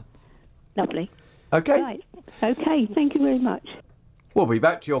fertilizer. Lovely. Okay. Right. Okay. Thank you very much. We'll be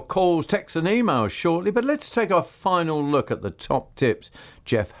back to your calls, texts and emails shortly, but let's take our final look at the top tips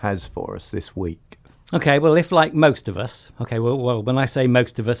Jeff has for us this week. Okay, well, if like most of us, well, when I say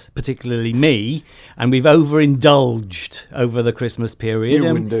most of us, particularly me, and we've overindulged over the Christmas period.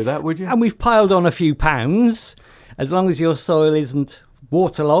 You wouldn't do that, would you? And we've piled on a few pounds, as long as your soil isn't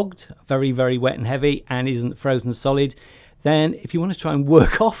waterlogged, very, very wet and heavy, and isn't frozen solid, then if you want to try and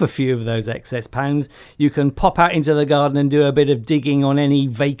work off a few of those excess pounds, you can pop out into the garden and do a bit of digging on any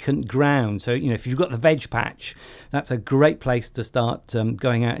vacant ground. So, if you've got the veg patch, that's a great place to start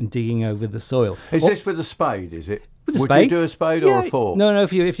going out and digging over the soil. Is this with a spade, is it? With a Would spade? you do a spade or a fork? No,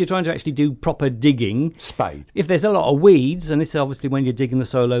 if you're trying to actually do proper digging. Spade. If there's a lot of weeds, and this is obviously when you're digging the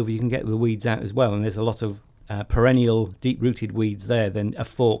soil over, you can get the weeds out as well, and there's a lot of perennial deep-rooted weeds there, then a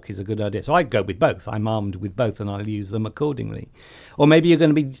fork is a good idea. So I'd go with both. I'm armed with both and I'll use them accordingly. Or maybe you're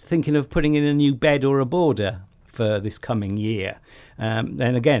going to be thinking of putting in a new bed or a border for this coming year.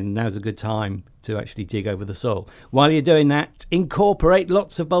 Then again, now's a good time to actually dig over the soil. While you're doing that, incorporate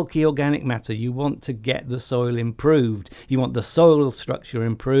lots of bulky organic matter. You want to get the soil improved. You want the soil structure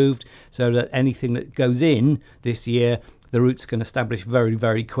improved so that anything that goes in this year, the roots can establish very,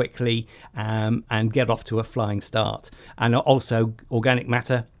 very quickly and get off to a flying start. And also organic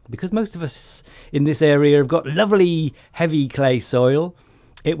matter, because most of us in this area have got lovely heavy clay soil,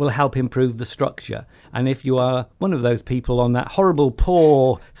 it will help improve the structure. And if you are one of those people on that horrible,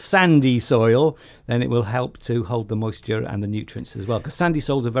 poor, sandy soil, then it will help to hold the moisture and the nutrients as well, because sandy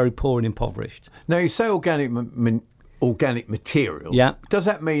soils are very poor and impoverished. Now, you say organic material. Yeah. Does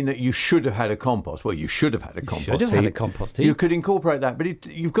that mean that you should have had a compost? Well, you should have had a compost. Should have had a compost heap. You could incorporate that, but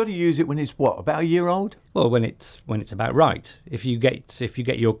you've got to use it when it's about a year old? Well, when it's about right. If you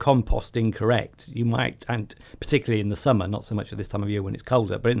get your compost incorrect, you might, and particularly in the summer, not so much at this time of year when it's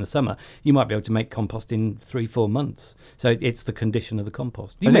colder, but in the summer, you might be able to make compost in 3-4 months. So it's the condition of the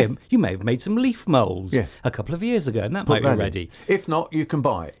compost. You may have made some leaf molds a couple of years ago, and that might be ready. If not, you can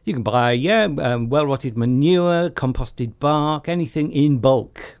buy it. You can buy well-rotted manure, composted bark, anything in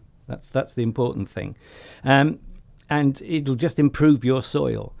bulk. That's the important thing. And it'll just improve your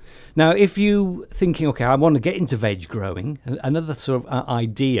soil. Now, if you thinking, okay, I want to get into veg growing, another sort of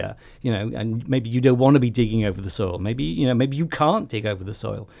idea, and maybe you don't want to be digging over the soil. Maybe you can't dig over the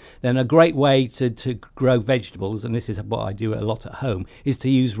soil. Then a great way to grow vegetables, and this is what I do a lot at home, is to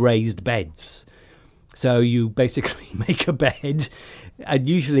use raised beds. So you basically make a bed and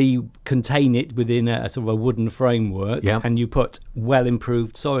usually contain it within a sort of a wooden framework, and you put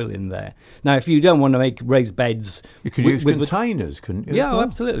well-improved soil in there. Now, if you don't want to make raised beds... You could use containers, couldn't you? Yeah,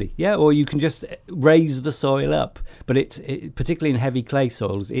 absolutely. Yeah, or you can just raise the soil up. But it particularly in heavy clay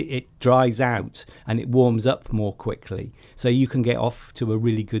soils, it dries out and it warms up more quickly. So you can get off to a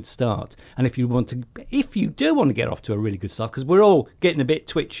really good start. And if you do want to get off to a really good start, because we're all getting a bit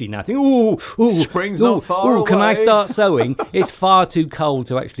twitchy now, spring's not far away. Can I start sowing? It's far too cold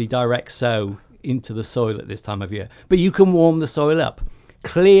to actually direct sow into the soil at this time of year. But you can warm the soil up.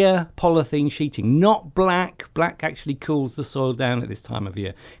 clear polythene sheeting, not black. Black actually cools the soil down at this time of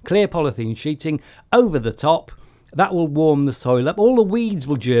year. Clear polythene sheeting over the top. That will warm the soil up. All the weeds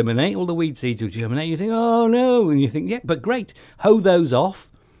will germinate. All the weed seeds will germinate. You think, oh no. And you think, yeah, but great. Hoe those off.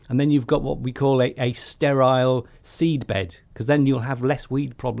 And then you've got what we call a sterile seed bed, because then you'll have less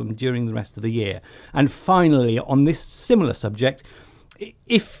weed problem during the rest of the year. And finally, on this similar subject,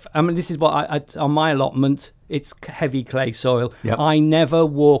 this is what I on my allotment, it's heavy clay soil. Yep. I never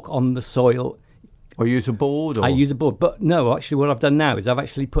walk on the soil. Or use a board? Or? I use a board. But no, actually what I've done now is I've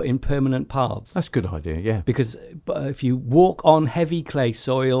actually put in permanent paths. That's a good idea, yeah. Because if you walk on heavy clay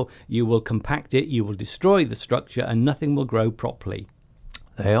soil, you will compact it, you will destroy the structure, and nothing will grow properly.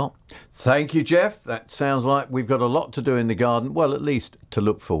 They are. Thank you, Jeff. That sounds like we've got a lot to do in the garden. Well, at least to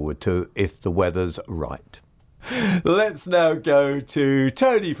look forward to if the weather's right. Let's now go to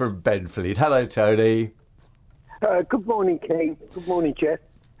Tony from Benfleet. Hello, Tony. Good morning, Ken. Good morning, Jeff.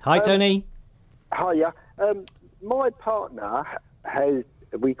 Hi, Tony. Hiya. My partner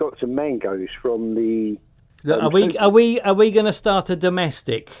we got some mangoes from the... Are we going to start a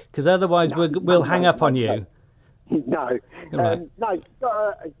domestic? Because otherwise we'll hang up on you. No. Right.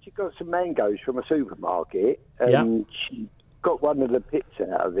 She got some mangoes from a supermarket, and she got one of the pits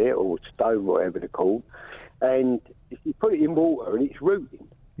out of it, or stone, whatever they're called, and you put it in water and it's rooting.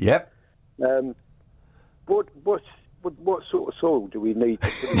 Yep. What sort of soil do we need to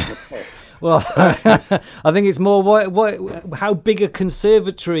put in the pot? Well, I think it's more how big a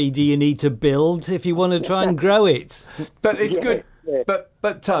conservatory do you need to build if you want to try and grow it? But it's good. Yeah.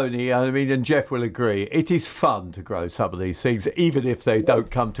 But Tony, I mean, and Jeff will agree, it is fun to grow some of these things, even if they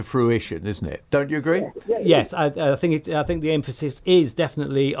don't come to fruition, isn't it? Don't you agree? Yes, I think the emphasis is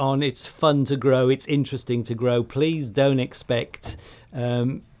definitely on it's fun to grow, it's interesting to grow. Please don't expect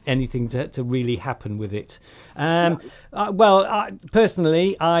anything to really happen with it.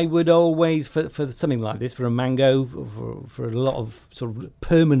 Personally, I would always, for something like this, for a mango, for a lot of sort of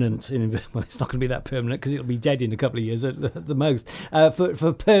permanent, well, it's not going to be that permanent because it'll be dead in a couple of years at the most.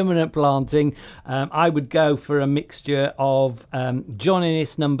 For permanent planting, I would go for a mixture of John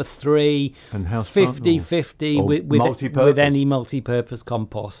Innes number 3, and 50-50 with any multi-purpose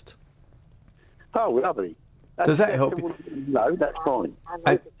compost. Oh, lovely. Does that help you? No, that's fine. I'm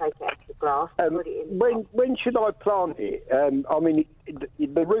going to take it out of the glass. Put it in when should I plant it? I mean,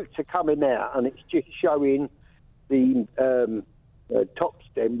 the roots are coming out, and it's just showing the top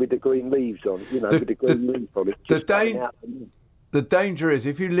stem with the green leaves on it. With the green leaf on it. The danger is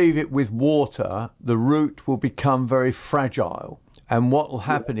if you leave it with water, the root will become very fragile, and what will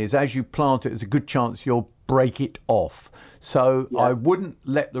happen is as you plant it, there's a good chance you'll break it off. So I wouldn't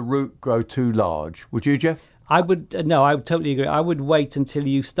let the root grow too large. Would you, Jeff? I would totally agree. I would wait until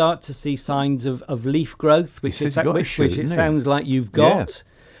you start to see signs of leaf growth, which it sounds like you've got,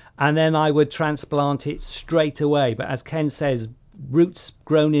 and then I would transplant it straight away. But as Ken says, roots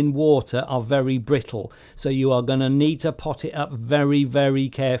grown in water are very brittle, so you are going to need to pot it up very, very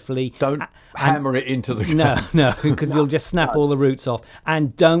carefully. Don't hammer it into the ground. No, because you'll just snap all the roots off.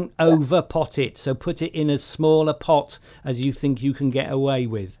 And don't over pot it. So put it in as small a pot as you think you can get away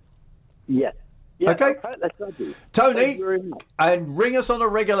with. Yeah. Okay. Tony, and ring us on a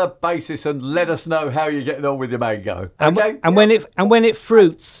regular basis and let us know how you're getting on with your mango. Okay. And when it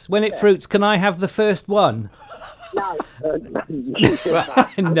fruits, can I have the first one? No.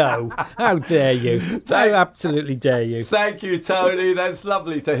 No. How dare you? How absolutely dare you? Thank you, Tony. That's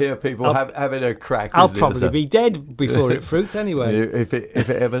lovely to hear people having a crack. I'll probably be dead before it fruits anyway. if it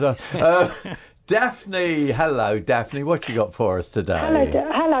ever does. Daphne, hello, Daphne. What you got for us today?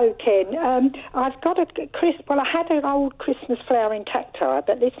 Hello, Ken. I've got I had an old Christmas flowering cacti,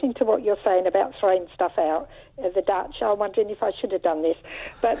 but listening to what you're saying about throwing stuff out, the Dutch, I'm wondering if I should have done this.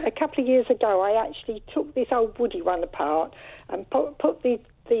 But a couple of years ago, I actually took this old woody one apart and put the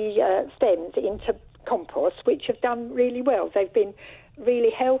stems into compost, which have done really well. They've been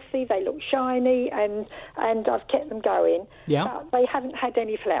really healthy. They look shiny, and I've kept them going. Yeah. But they haven't had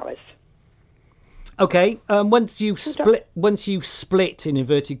any flowers. Okay, once you split in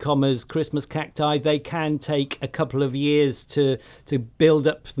inverted commas Christmas cacti, they can take a couple of years to build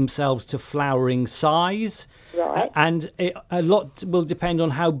up themselves to flowering size. Right. And a lot will depend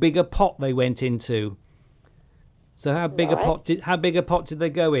on how big a pot they went into. So how big a pot did they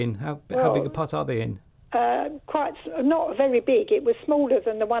go in? How big a pot are they in? Not very big. It was smaller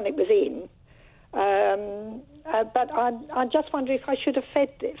than the one it was in. But I just wonder if I should have fed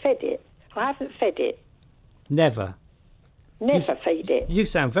it. I haven't fed it. Never. Never feed it. You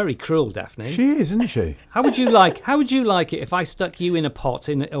sound very cruel, Daphne. She is, isn't she? How would you like it if I stuck you in a pot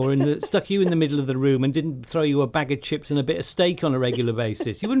stuck you in the middle of the room and didn't throw you a bag of chips and a bit of steak on a regular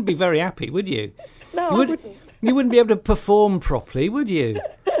basis? You wouldn't be very happy, would you? No, I wouldn't. You wouldn't be able to perform properly, would you?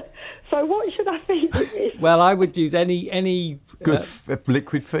 So what should I feed it with? Well, I would use any good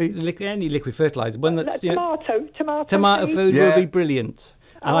liquid feed, any liquid fertilizer. One that's tomato food will be brilliant.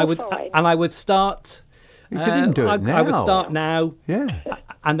 And I would start. You didn't do it now. I would start now. Yeah.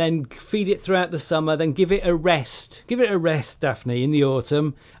 And then feed it throughout the summer. Then give it a rest. Give it a rest, Daphne, in the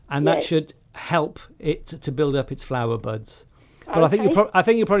autumn, and that should help it to build up its flower buds. But I think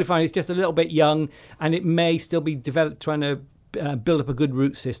you'll probably find it's just a little bit young, and it may still be trying to build up a good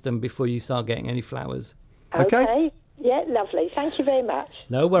root system before you start getting any flowers. Okay. Yeah, lovely. Thank you very much.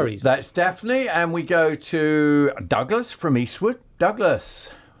 No worries. That's Daphne, and we go to Douglas from Eastwood. Douglas,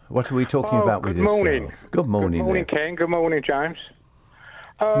 what are we talking about with yourself? Good morning. Good morning. Good morning, Ken. Good morning, James.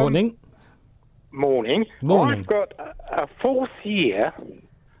 Morning. Morning. Morning. I've got a fourth year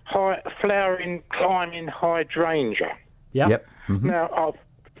flowering climbing hydrangea. Yep. Mm-hmm. Now, I've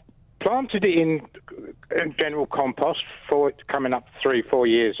planted it in general compost for it coming up 3-4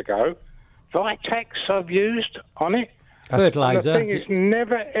 years ago. Vitex I've used on it. Fertiliser. The thing is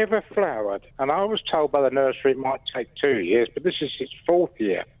never, ever flowered. And I was told by the nursery it might take 2 years, but this is its fourth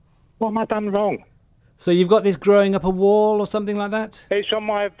year. What have I done wrong? So you've got this growing up a wall or something like that? It's on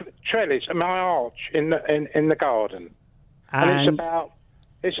my trellis, my arch in the garden. And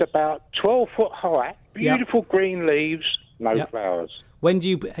it's about 12 foot high, beautiful green leaves, no flowers. When do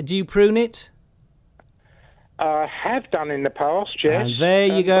you prune it? I have done in the past, yes. And there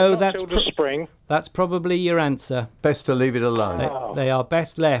you go. That's the spring. That's probably your answer. Best to leave it alone. They are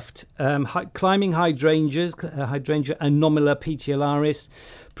best left. Climbing hydrangeas, Hydrangea anomala petiolaris,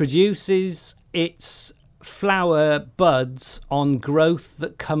 produces its flower buds on growth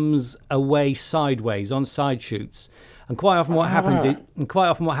that comes away sideways on side shoots. And quite often what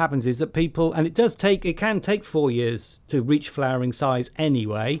happens is that people, and it can take 4 years to reach flowering size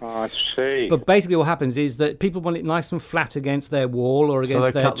anyway. I see. But basically what happens is that people want it nice and flat against their wall or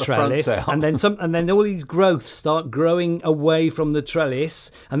against their trellis, and then all these growths start growing away from the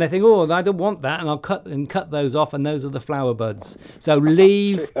trellis, and they think, oh, I don't want that, and I'll cut those off, and those are the flower buds. So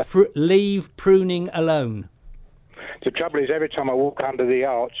leave pruning alone. The trouble is, every time I walk under the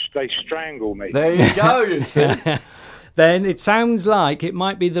arch, they strangle me. There you go, you see. Then it sounds like it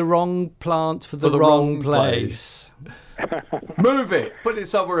might be the wrong plant for the wrong place. Move it. Put it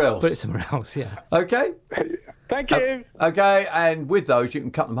somewhere else. Put it somewhere else, yeah. Okay? Thank you. Okay, and with those, you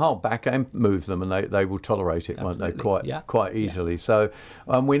can cut them half back and move them, and they will tolerate it, won't they, quite easily. So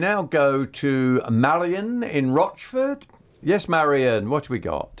we now go to Marion in Rochford. Yes, Marion, what have we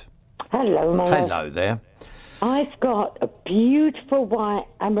got? Hello, my Hello there. I've got a beautiful white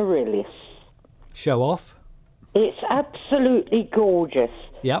amaryllis. Show off. It's absolutely gorgeous.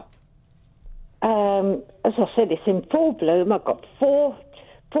 Yep. As I said, it's in full bloom. I've got four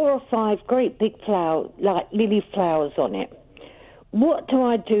or five great big flowers, like lily flowers on it. What do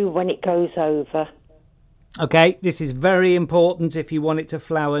I do when it goes over? Okay, this is very important if you want it to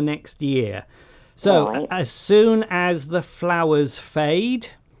flower next year. So as soon as the flowers fade,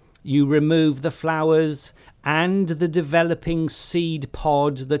 you remove the flowers and the developing seed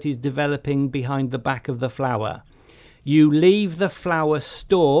pod that is developing behind the back of the flower. You leave the flower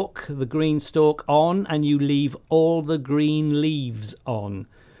stalk, the green stalk, on, and you leave all the green leaves on.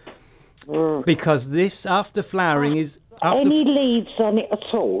 Because this, after flowering, is... Any leaves on it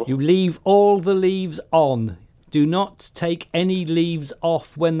at all? You leave all the leaves on. Do not take any leaves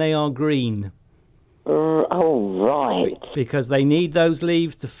off when they are green. Right. Because they need those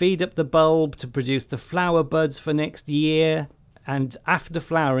leaves to feed up the bulb, to produce the flower buds for next year. And after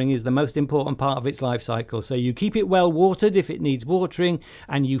flowering is the most important part of its life cycle. So you keep it well watered if it needs watering,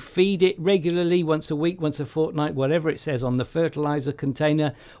 and you feed it regularly, once a week, once a fortnight, whatever it says on the fertilizer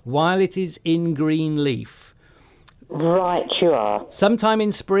container, while it is in green leaf. Right, you are. Sometime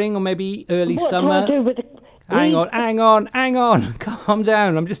in spring or maybe early summer. What do I do with the... Hang on. Calm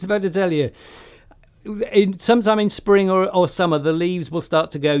down. I'm just about to tell you. Sometime in spring or summer, the leaves will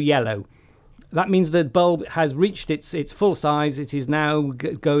start to go yellow. That means the bulb has reached its full size. It is now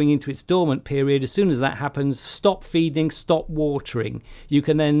going into its dormant period. As soon as that happens, stop feeding, stop watering. You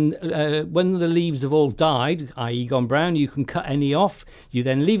can then, when the leaves have all died, i.e. gone brown, you can cut any off. You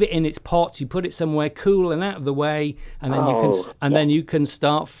then leave it in its pot. You put it somewhere cool and out of the way, and then then you can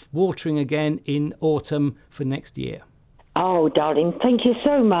start watering again in autumn for next year. Oh, darling, thank you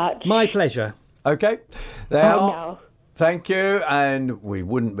so much. My pleasure. Okay. Thank you, and we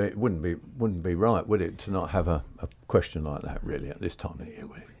wouldn't be right, would it, to not have a question like that really at this time of the year,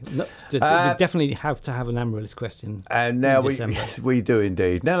 would it? No, we definitely have to have an Amaryllis question. And now yes, we do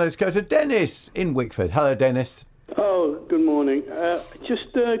indeed. Now let's go to Dennis in Wickford. Hello, Dennis. Oh, good morning.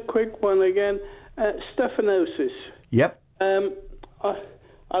 Just a quick one again. Stephanosis. Yep. I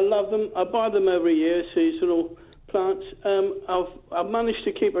love them. I buy them every year, seasonal plants. I've managed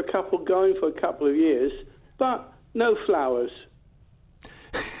to keep a couple going for a couple of years, but no flowers.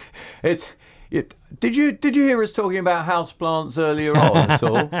 Did you hear us talking about houseplants earlier on at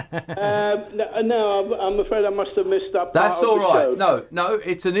all? No, I'm afraid I must have missed that part. That's all right. Show. No,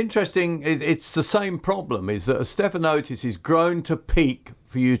 it's an interesting. It's the same problem. Is that a Stephanotis is grown to peak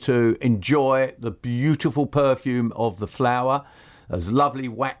for you to enjoy the beautiful perfume of the flower, as lovely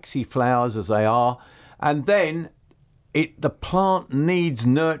waxy flowers as they are, and then the plant needs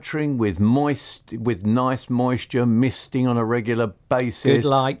nurturing with nice moisture, misting on a regular basis,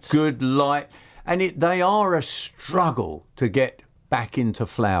 good light, and they are a struggle to get back into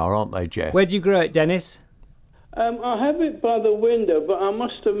flower, aren't they, Jeff? Where do you grow it, Dennis? I have it by the window, but I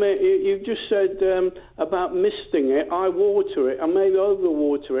must admit, you just said about misting it. I water it, I maybe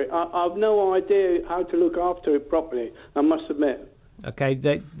overwater it. I've no idea how to look after it properly, I must admit. Okay,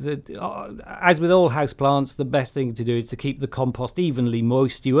 as with all houseplants, the best thing to do is to keep the compost evenly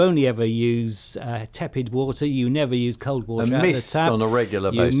moist. You only ever use tepid water. You never use cold water. And mist on a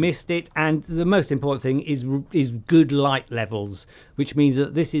regular basis. You mist it, and the most important thing is good light levels, which means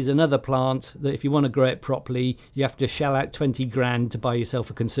that this is another plant that if you want to grow it properly, you have to shell out 20 grand to buy yourself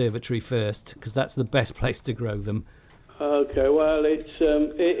a conservatory first, because that's the best place to grow them. Okay, well, it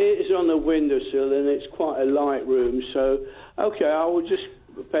is on the windowsill and it's quite a light room, so okay, I will just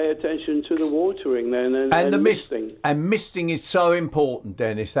pay attention to the watering then and the misting. And misting is so important,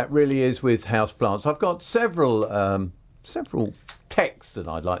 Dennis. That really is with houseplants. I've got several texts that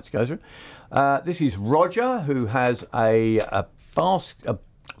I'd like to go through. This is Roger, who has a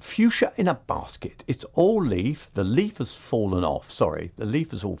fuchsia in a basket. It's all leaf. The leaf has fallen off. Sorry, the leaf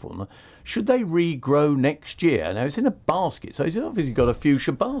has all fallen off. Should they regrow next year? Now, it's in a basket, so he's obviously got a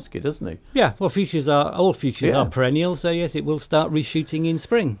fuchsia basket, hasn't he? Yeah, well, all fuchsias are perennial, so yes, it will start reshooting in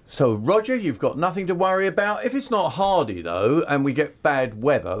spring. So, Roger, you've got nothing to worry about. If it's not hardy, though, and we get bad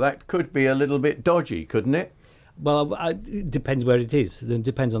weather, that could be a little bit dodgy, couldn't it? Well, it depends where it is. It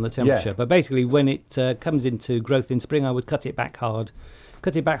depends on the temperature. Yeah. But basically, when it comes into growth in spring, I would cut it back hard.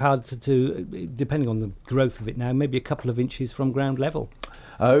 Cut it back hard to depending on the growth of it now, maybe a couple of inches from ground level.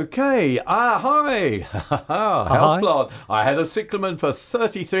 Okay. Hi. Houseplant. I had a cyclamen for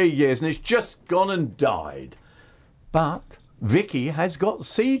 33 years and it's just gone and died. But Vicky has got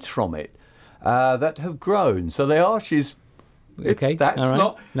seeds from it that have grown. So they are. Okay, that's all right.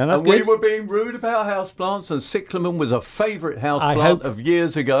 not. No, that's and good. We were being rude about houseplants, and cyclamen was a favourite houseplant of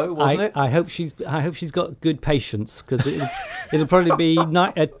years ago, wasn't it? I hope she's got good patience, because it'll probably be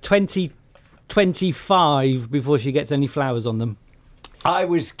 2025 before she gets any flowers on them. I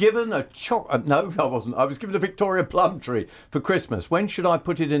was given a no, I wasn't. I was given a Victoria plum tree for Christmas. When should I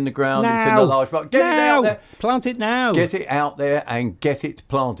put it in the ground? Now. It's in the large box. Get it out there. Plant it now. Get it out there and get it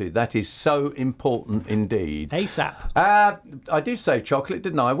planted. That is so important indeed. ASAP. I did say chocolate,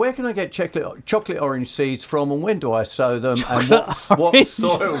 didn't I? Where can I get chocolate orange seeds from, and when do I sow them, and what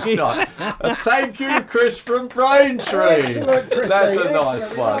soil type? Thank you, Chris from Braintree. That's a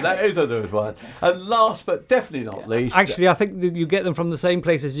nice one. That is a nice one. And last but definitely not least, actually, I think you get them from the same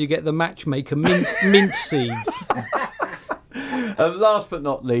place as you get the matchmaker mint seeds. And last but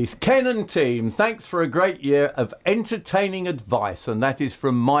not least, Ken and team, thanks for a great year of entertaining advice, and that is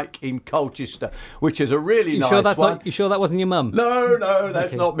from Mike in Colchester, which is a really nice one. You sure that wasn't your mum? No,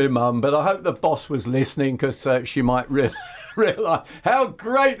 that's not my mum, but I hope the boss was listening, because she might realise how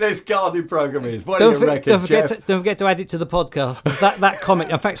great this gardening programme is. What do you reckon, Jeff? Don't forget to add it to the podcast. That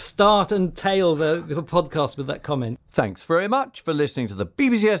comment. In fact, start and tail the podcast with that comment. Thanks very much for listening to the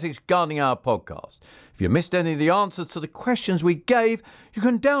BBC Essex Gardening Hour podcast. If you missed any of the answers to the questions we gave, you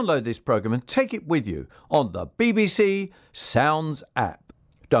can download this programme and take it with you on the BBC Sounds app.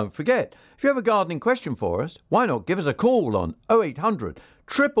 Don't forget, if you have a gardening question for us, why not give us a call on 0800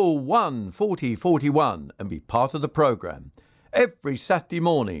 111 40 41 and be part of the programme. Every Saturday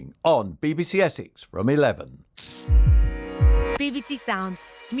morning on BBC Essex from 11. BBC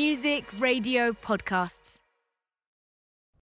Sounds. Music, radio, podcasts.